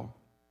 you all?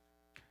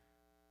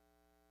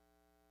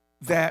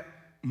 That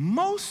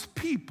most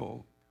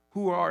people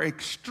who are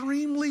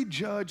extremely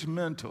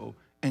judgmental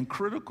and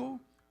critical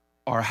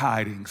are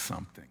hiding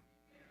something.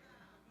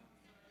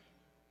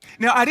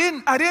 Now, I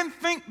didn't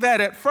think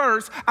that at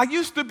first. I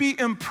used to be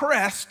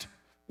impressed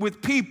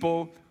with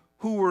people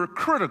who were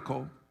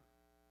critical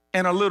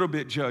and a little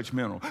bit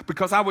judgmental,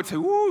 because I would say,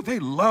 ooh, they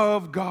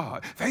love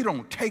God. They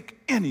don't take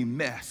any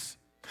mess.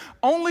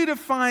 Only to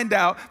find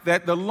out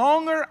that the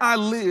longer I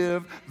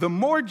live, the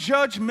more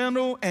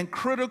judgmental and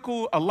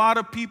critical a lot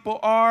of people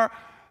are,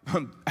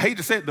 I hate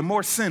to say it, the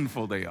more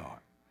sinful they are.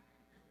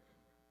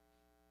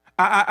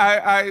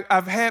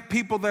 I've had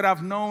people that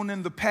I've known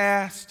in the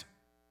past,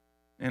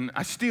 and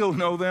I still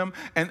know them,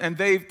 and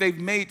they've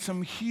made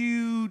some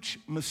huge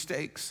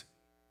mistakes.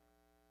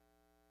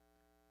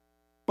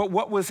 But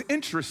what was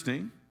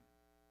interesting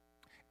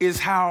is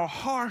how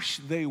harsh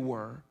they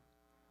were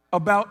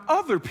about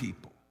other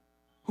people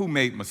who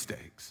made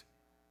mistakes,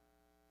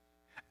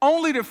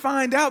 only to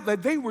find out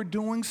that they were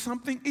doing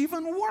something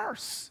even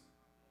worse.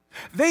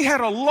 They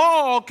had a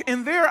log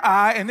in their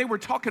eye, and they were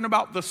talking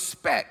about the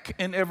speck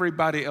in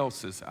everybody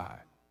else's eye.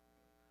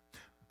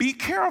 Be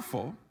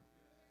careful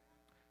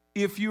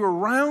if you're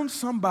around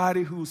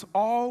somebody who's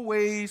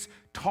always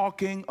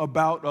talking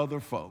about other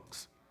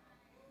folks.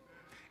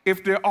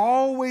 If they're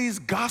always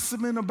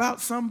gossiping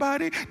about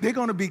somebody, they're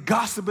going to be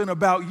gossiping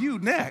about you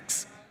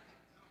next.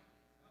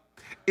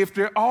 If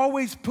they're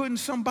always putting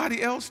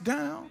somebody else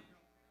down,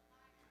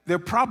 they're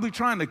probably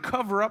trying to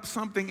cover up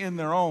something in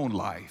their own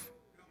life.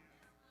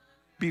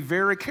 Be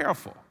very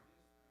careful.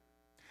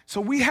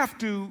 So we have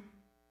to,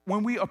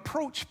 when we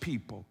approach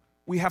people,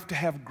 we have to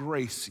have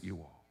grace, you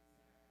all.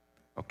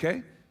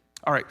 Okay?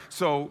 All right,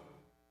 so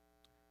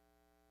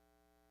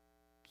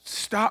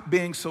stop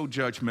being so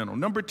judgmental.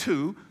 Number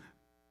 2,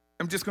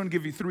 I'm just going to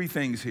give you 3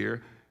 things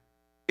here,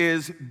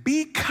 is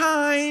be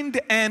kind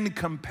and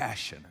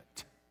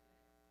compassionate.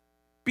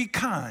 Be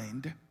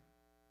kind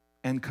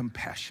and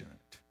compassionate.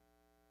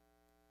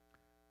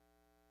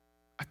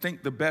 I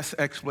think the best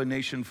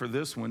explanation for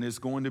this one is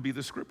going to be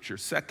the scripture,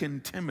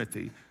 2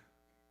 Timothy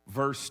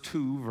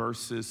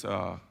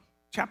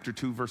chapter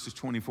 2, verses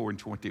 24 and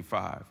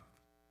 25.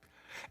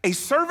 A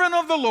servant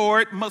of the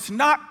Lord must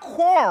not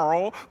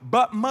quarrel,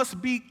 but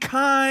must be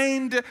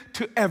kind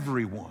to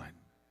everyone.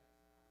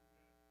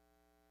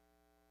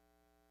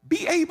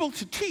 Be able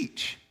to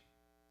teach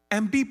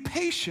and be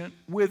patient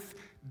with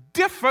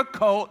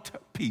difficult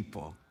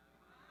people.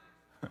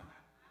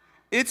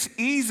 It's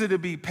easy to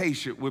be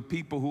patient with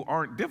people who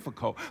aren't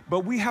difficult,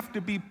 but we have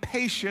to be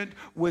patient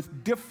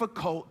with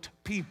difficult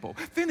people.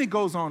 Then he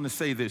goes on to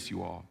say this,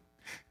 you all.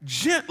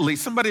 Gently,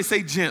 somebody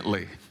say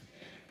gently.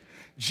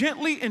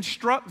 Gently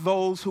instruct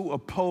those who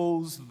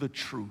oppose the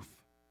truth.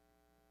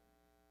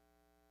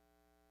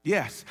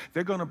 Yes,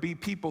 they're going to be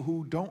people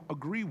who don't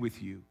agree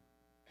with you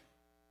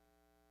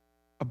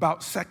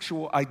about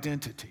sexual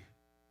identity,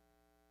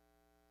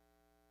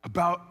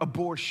 about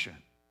abortion,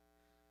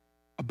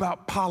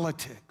 about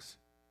politics,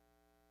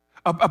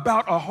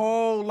 about a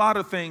whole lot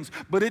of things.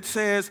 But it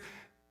says,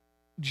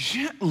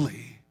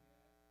 gently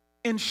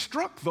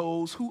instruct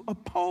those who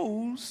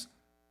oppose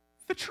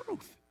the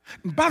truth.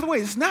 And by the way,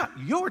 it's not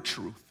your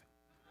truth.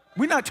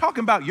 We're not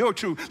talking about your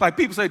truth. Like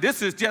people say,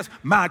 this is just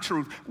my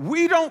truth.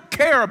 We don't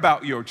care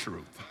about your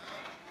truth,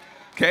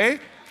 okay?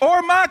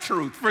 Or my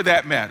truth, for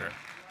that matter.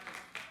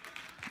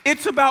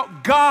 It's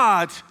about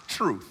God's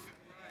truth.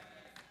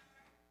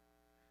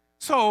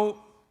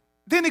 So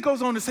then he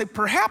goes on to say,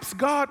 perhaps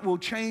God will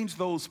change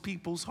those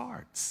people's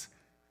hearts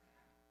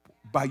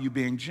by you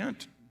being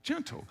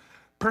gentle.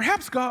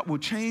 Perhaps God will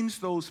change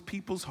those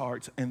people's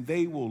hearts and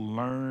they will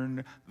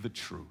learn the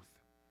truth.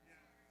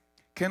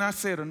 Can I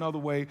say it another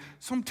way?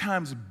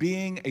 Sometimes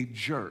being a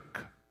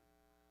jerk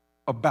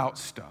about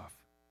stuff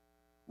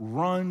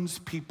runs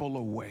people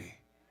away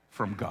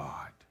from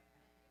God.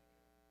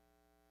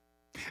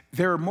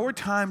 There are more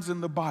times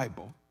in the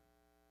Bible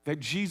that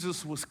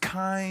Jesus was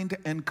kind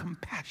and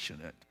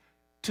compassionate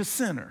to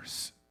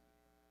sinners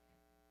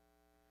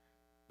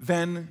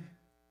than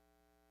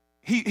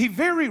he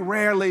very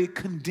rarely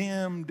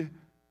condemned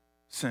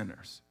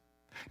sinners.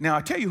 Now,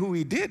 I tell you who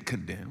he did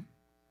condemn: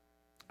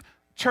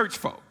 church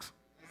folks,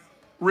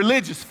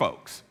 religious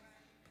folks,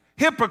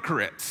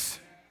 hypocrites.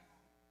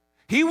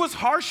 He was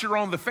harsher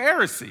on the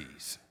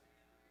Pharisees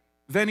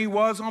than he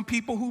was on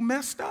people who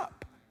messed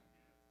up.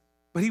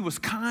 But he was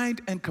kind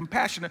and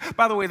compassionate.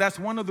 By the way, that's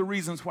one of the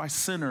reasons why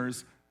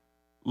sinners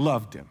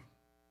loved him.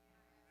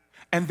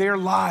 And their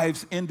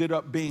lives ended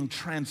up being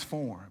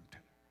transformed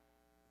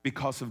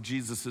because of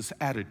Jesus'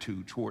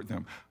 attitude toward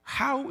them.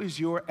 How is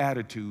your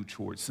attitude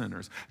toward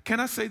sinners? Can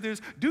I say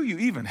this? Do you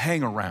even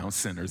hang around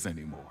sinners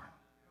anymore?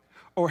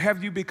 Or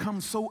have you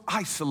become so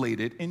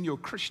isolated in your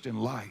Christian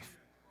life?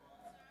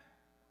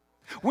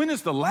 When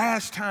is the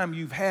last time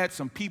you've had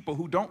some people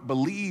who don't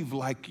believe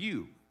like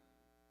you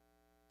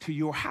to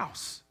your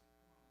house,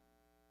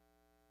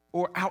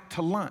 or out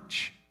to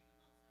lunch,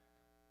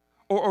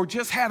 or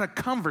just had a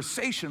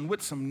conversation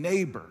with some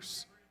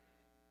neighbors?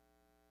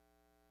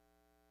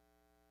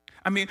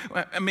 I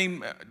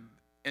mean,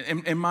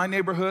 in my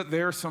neighborhood,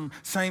 there are some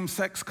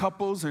same-sex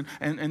couples,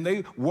 and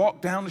they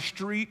walk down the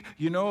street,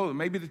 you know,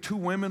 maybe the 2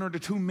 women or the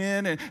 2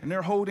 men, and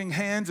they're holding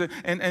hands,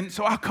 and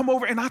so I come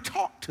over and I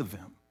talk to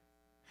them,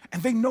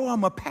 and they know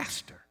I'm a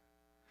pastor,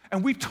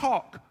 and we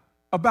talk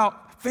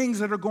about things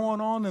that are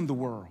going on in the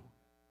world.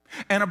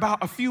 And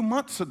about a few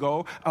months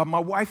ago, my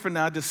wife and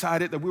I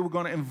decided that we were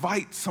going to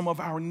invite some of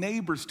our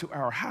neighbors to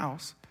our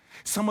house,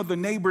 some of the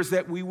neighbors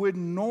that we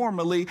wouldn't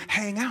normally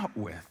hang out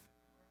with.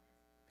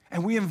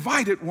 And we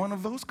invited one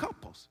of those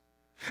couples.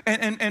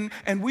 And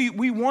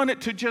we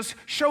wanted to just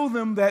show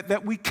them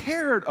that we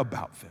cared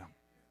about them.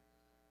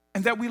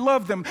 and that we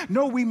love them.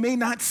 No, we may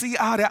not see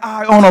eye to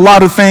eye on a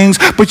lot of things,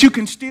 but you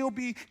can still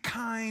be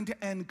kind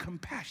and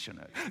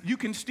compassionate. You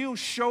can still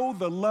show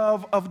the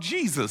love of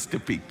Jesus to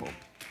people.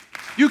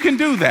 You can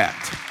do that.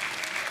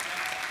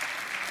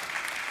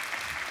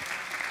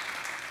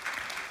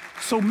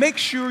 So make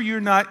sure you're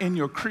not in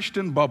your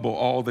Christian bubble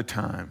all the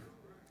time.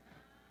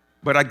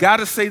 But I got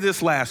to say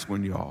this last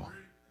one, y'all.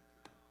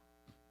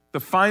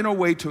 The final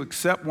way to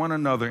accept one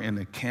another in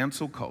a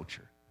cancel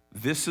culture,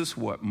 this is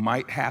what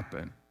might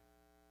happen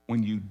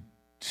when you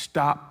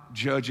stop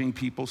judging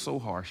people so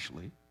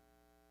harshly,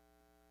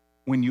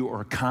 when you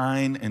are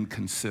kind and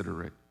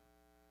considerate.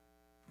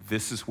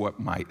 This is what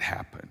might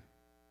happen.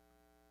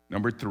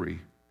 Number 3,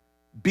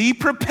 be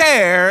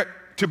prepared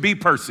to be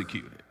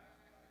persecuted.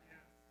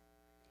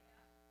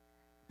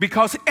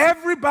 Because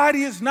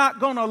everybody is not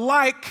going to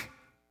like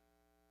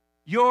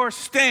your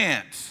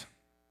stance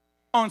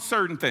on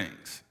certain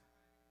things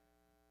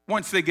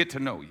once they get to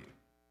know you.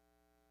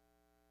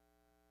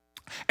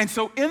 And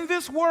so in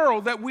this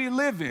world that we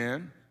live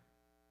in,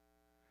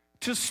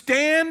 to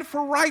stand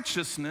for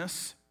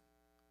righteousness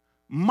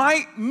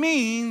might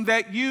mean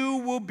that you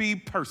will be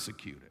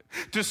persecuted.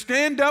 To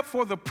stand up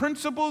for the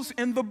principles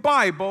in the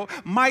Bible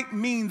might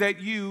mean that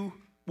you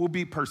will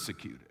be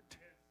persecuted.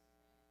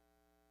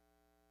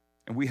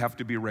 And we have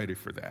to be ready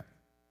for that.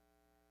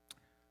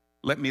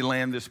 Let me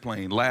land this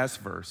plane. Last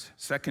verse,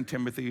 2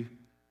 Timothy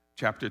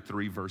chapter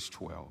 3, verse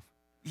 12.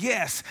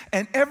 Yes,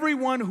 and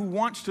everyone who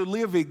wants to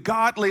live a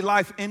godly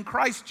life in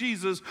Christ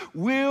Jesus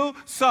will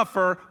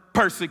suffer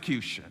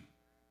persecution.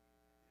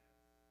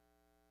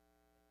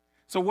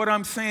 So what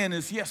I'm saying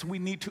is, yes, we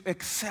need to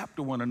accept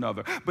one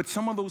another. But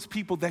some of those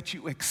people that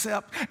you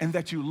accept and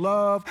that you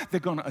love, they're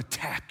going to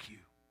attack you.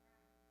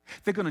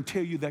 They're going to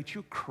tell you that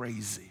you're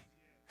crazy.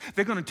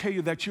 They're going to tell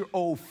you that you're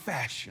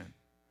old-fashioned.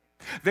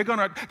 They're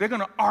going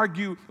to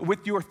argue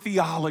with your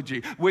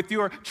theology, with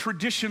your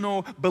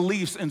traditional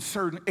beliefs in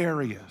certain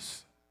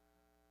areas.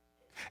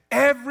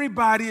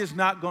 Everybody is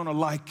not going to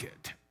like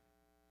it.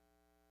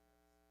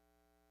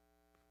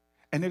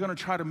 And they're going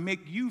to try to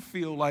make you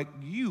feel like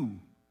you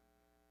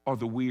are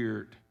the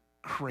weird,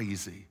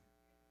 crazy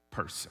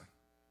person.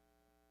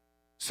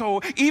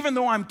 So even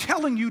though I'm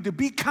telling you to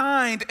be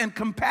kind and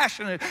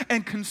compassionate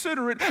and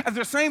considerate, at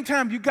the same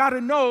time, you got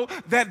to know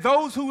that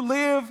those who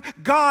live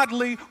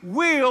godly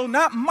will,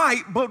 not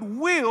might, but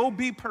will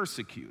be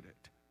persecuted.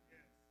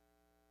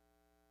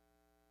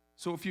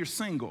 So if you're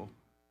single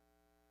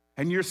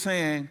and you're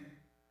saying,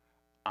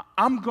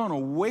 I'm going to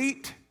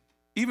wait,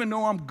 even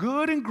though I'm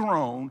good and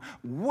grown,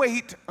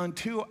 wait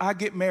until I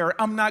get married.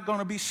 I'm not going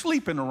to be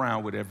sleeping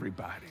around with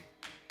everybody.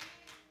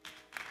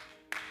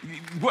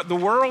 What the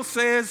world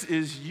says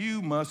is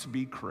you must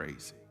be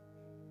crazy,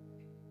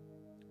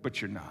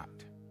 but you're not.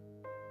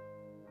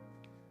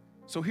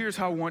 So here's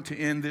how I want to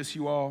end this,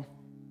 you all.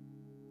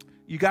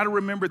 You got to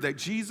remember that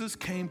Jesus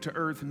came to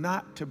earth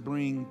not to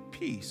bring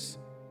peace,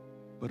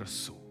 but a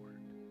sword.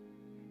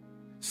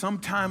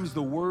 Sometimes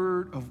the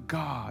word of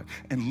God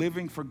and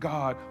living for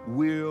God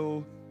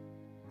will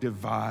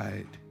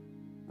divide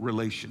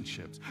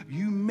relationships.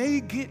 You may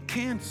get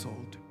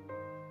canceled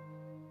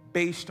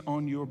based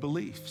on your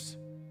beliefs,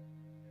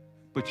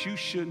 but you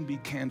shouldn't be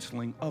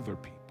canceling other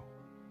people.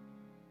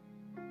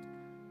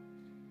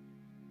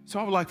 So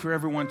I would like for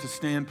everyone to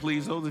stand,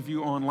 please. Those of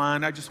you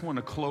online, I just want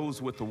to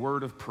close with a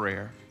word of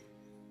prayer.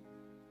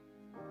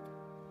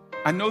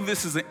 I know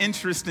this is an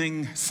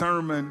interesting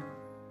sermon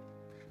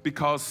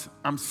because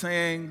I'm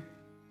saying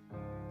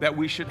that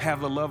we should have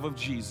the love of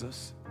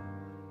Jesus,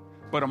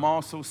 but I'm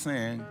also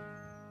saying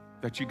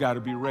that you got to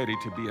be ready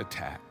to be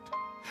attacked.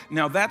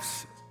 Now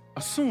that's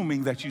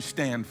assuming that you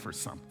stand for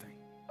something.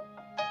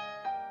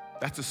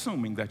 That's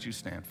assuming that you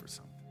stand for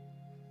something.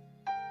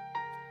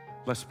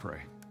 Let's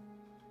pray.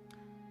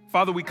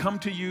 Father, we come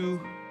to you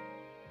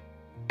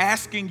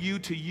asking you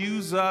to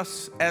use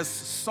us as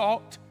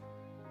salt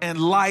and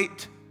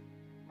light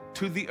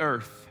to the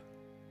earth.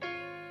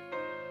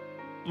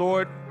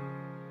 Lord,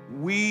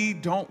 we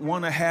don't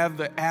want to have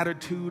the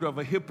attitude of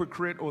a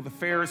hypocrite or the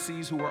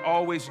Pharisees who are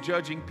always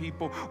judging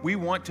people. We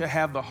want to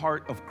have the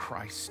heart of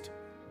Christ.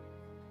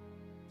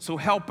 So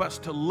help us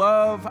to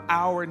love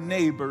our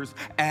neighbors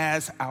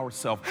as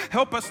ourselves.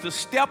 Help us to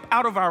step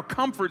out of our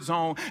comfort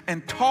zone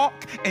and talk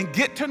and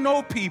get to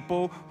know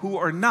people who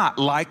are not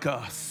like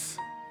us.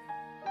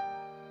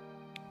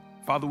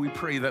 Father, we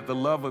pray that the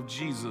love of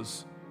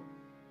Jesus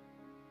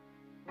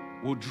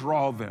will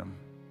draw them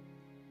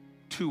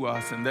to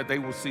us and that they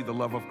will see the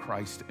love of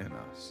Christ in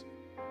us.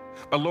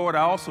 But Lord,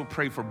 I also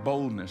pray for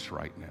boldness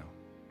right now,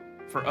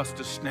 for us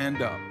to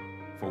stand up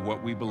for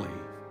what we believe.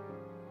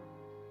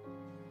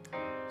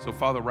 So,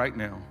 Father, right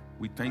now,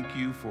 we thank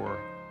you for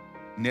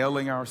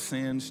nailing our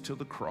sins to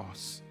the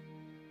cross,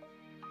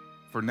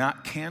 for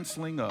not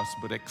canceling us,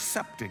 but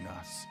accepting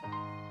us.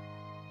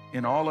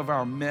 In all of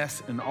our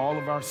mess and all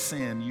of our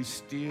sin, you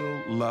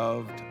still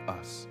loved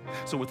us.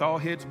 So with all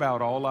heads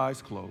bowed, all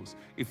eyes closed,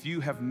 if you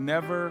have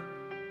never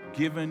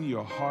given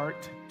your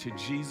heart to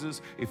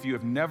Jesus, if you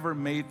have never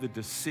made the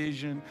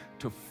decision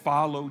to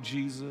follow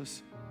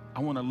Jesus, I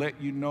want to let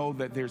you know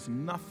that there's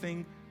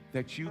nothing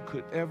that you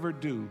could ever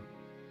do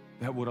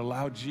that would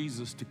allow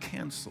Jesus to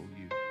cancel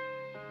you.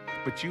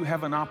 But you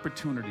have an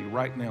opportunity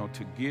right now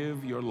to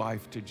give your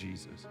life to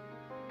Jesus.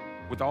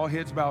 With all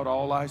heads bowed,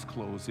 all eyes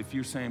closed, if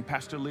you're saying,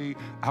 Pastor Lee,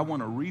 I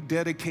want to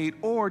rededicate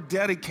or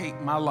dedicate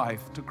my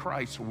life to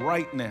Christ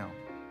right now,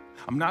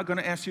 I'm not going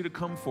to ask you to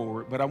come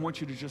forward, but I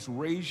want you to just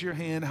raise your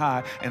hand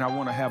high, and I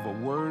want to have a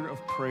word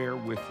of prayer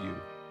with you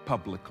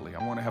publicly.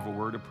 I want to have a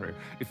word of prayer.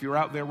 If you're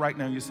out there right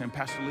now and you're saying,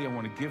 Pastor Lee, I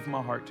want to give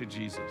my heart to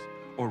Jesus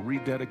or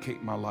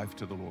rededicate my life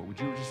to the Lord, would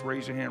you just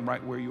raise your hand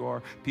right where you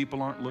are?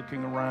 People aren't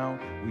looking around.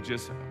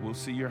 We'll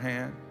see your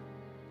hand.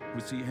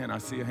 We see your hand. I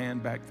see a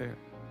hand back there.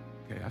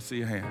 Okay, I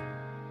see a hand.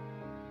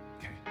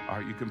 Okay, all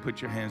right, you can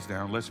put your hands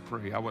down. Let's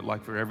pray. I would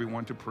like for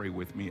everyone to pray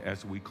with me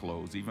as we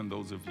close, even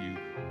those of you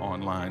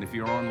online. If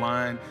you're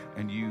online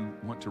and you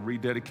want to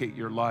rededicate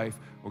your life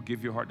or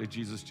give your heart to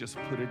Jesus, just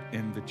put it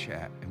in the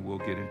chat and we'll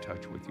get in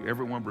touch with you.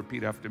 Everyone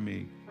repeat after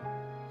me.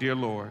 Dear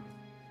Lord,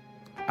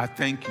 I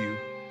thank you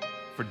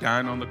for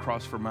dying on the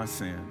cross for my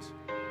sins.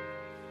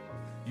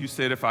 You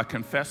said if I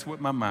confess with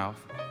my mouth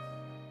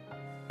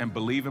and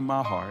believe in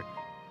my heart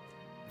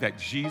that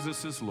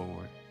Jesus is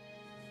Lord,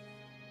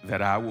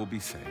 that I will be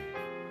saved.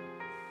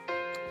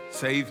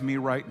 Save me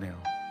right now.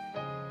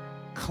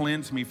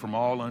 Cleanse me from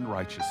all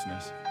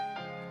unrighteousness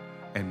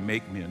and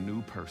make me a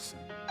new person.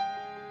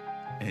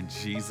 In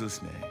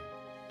Jesus' name,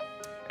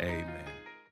 amen.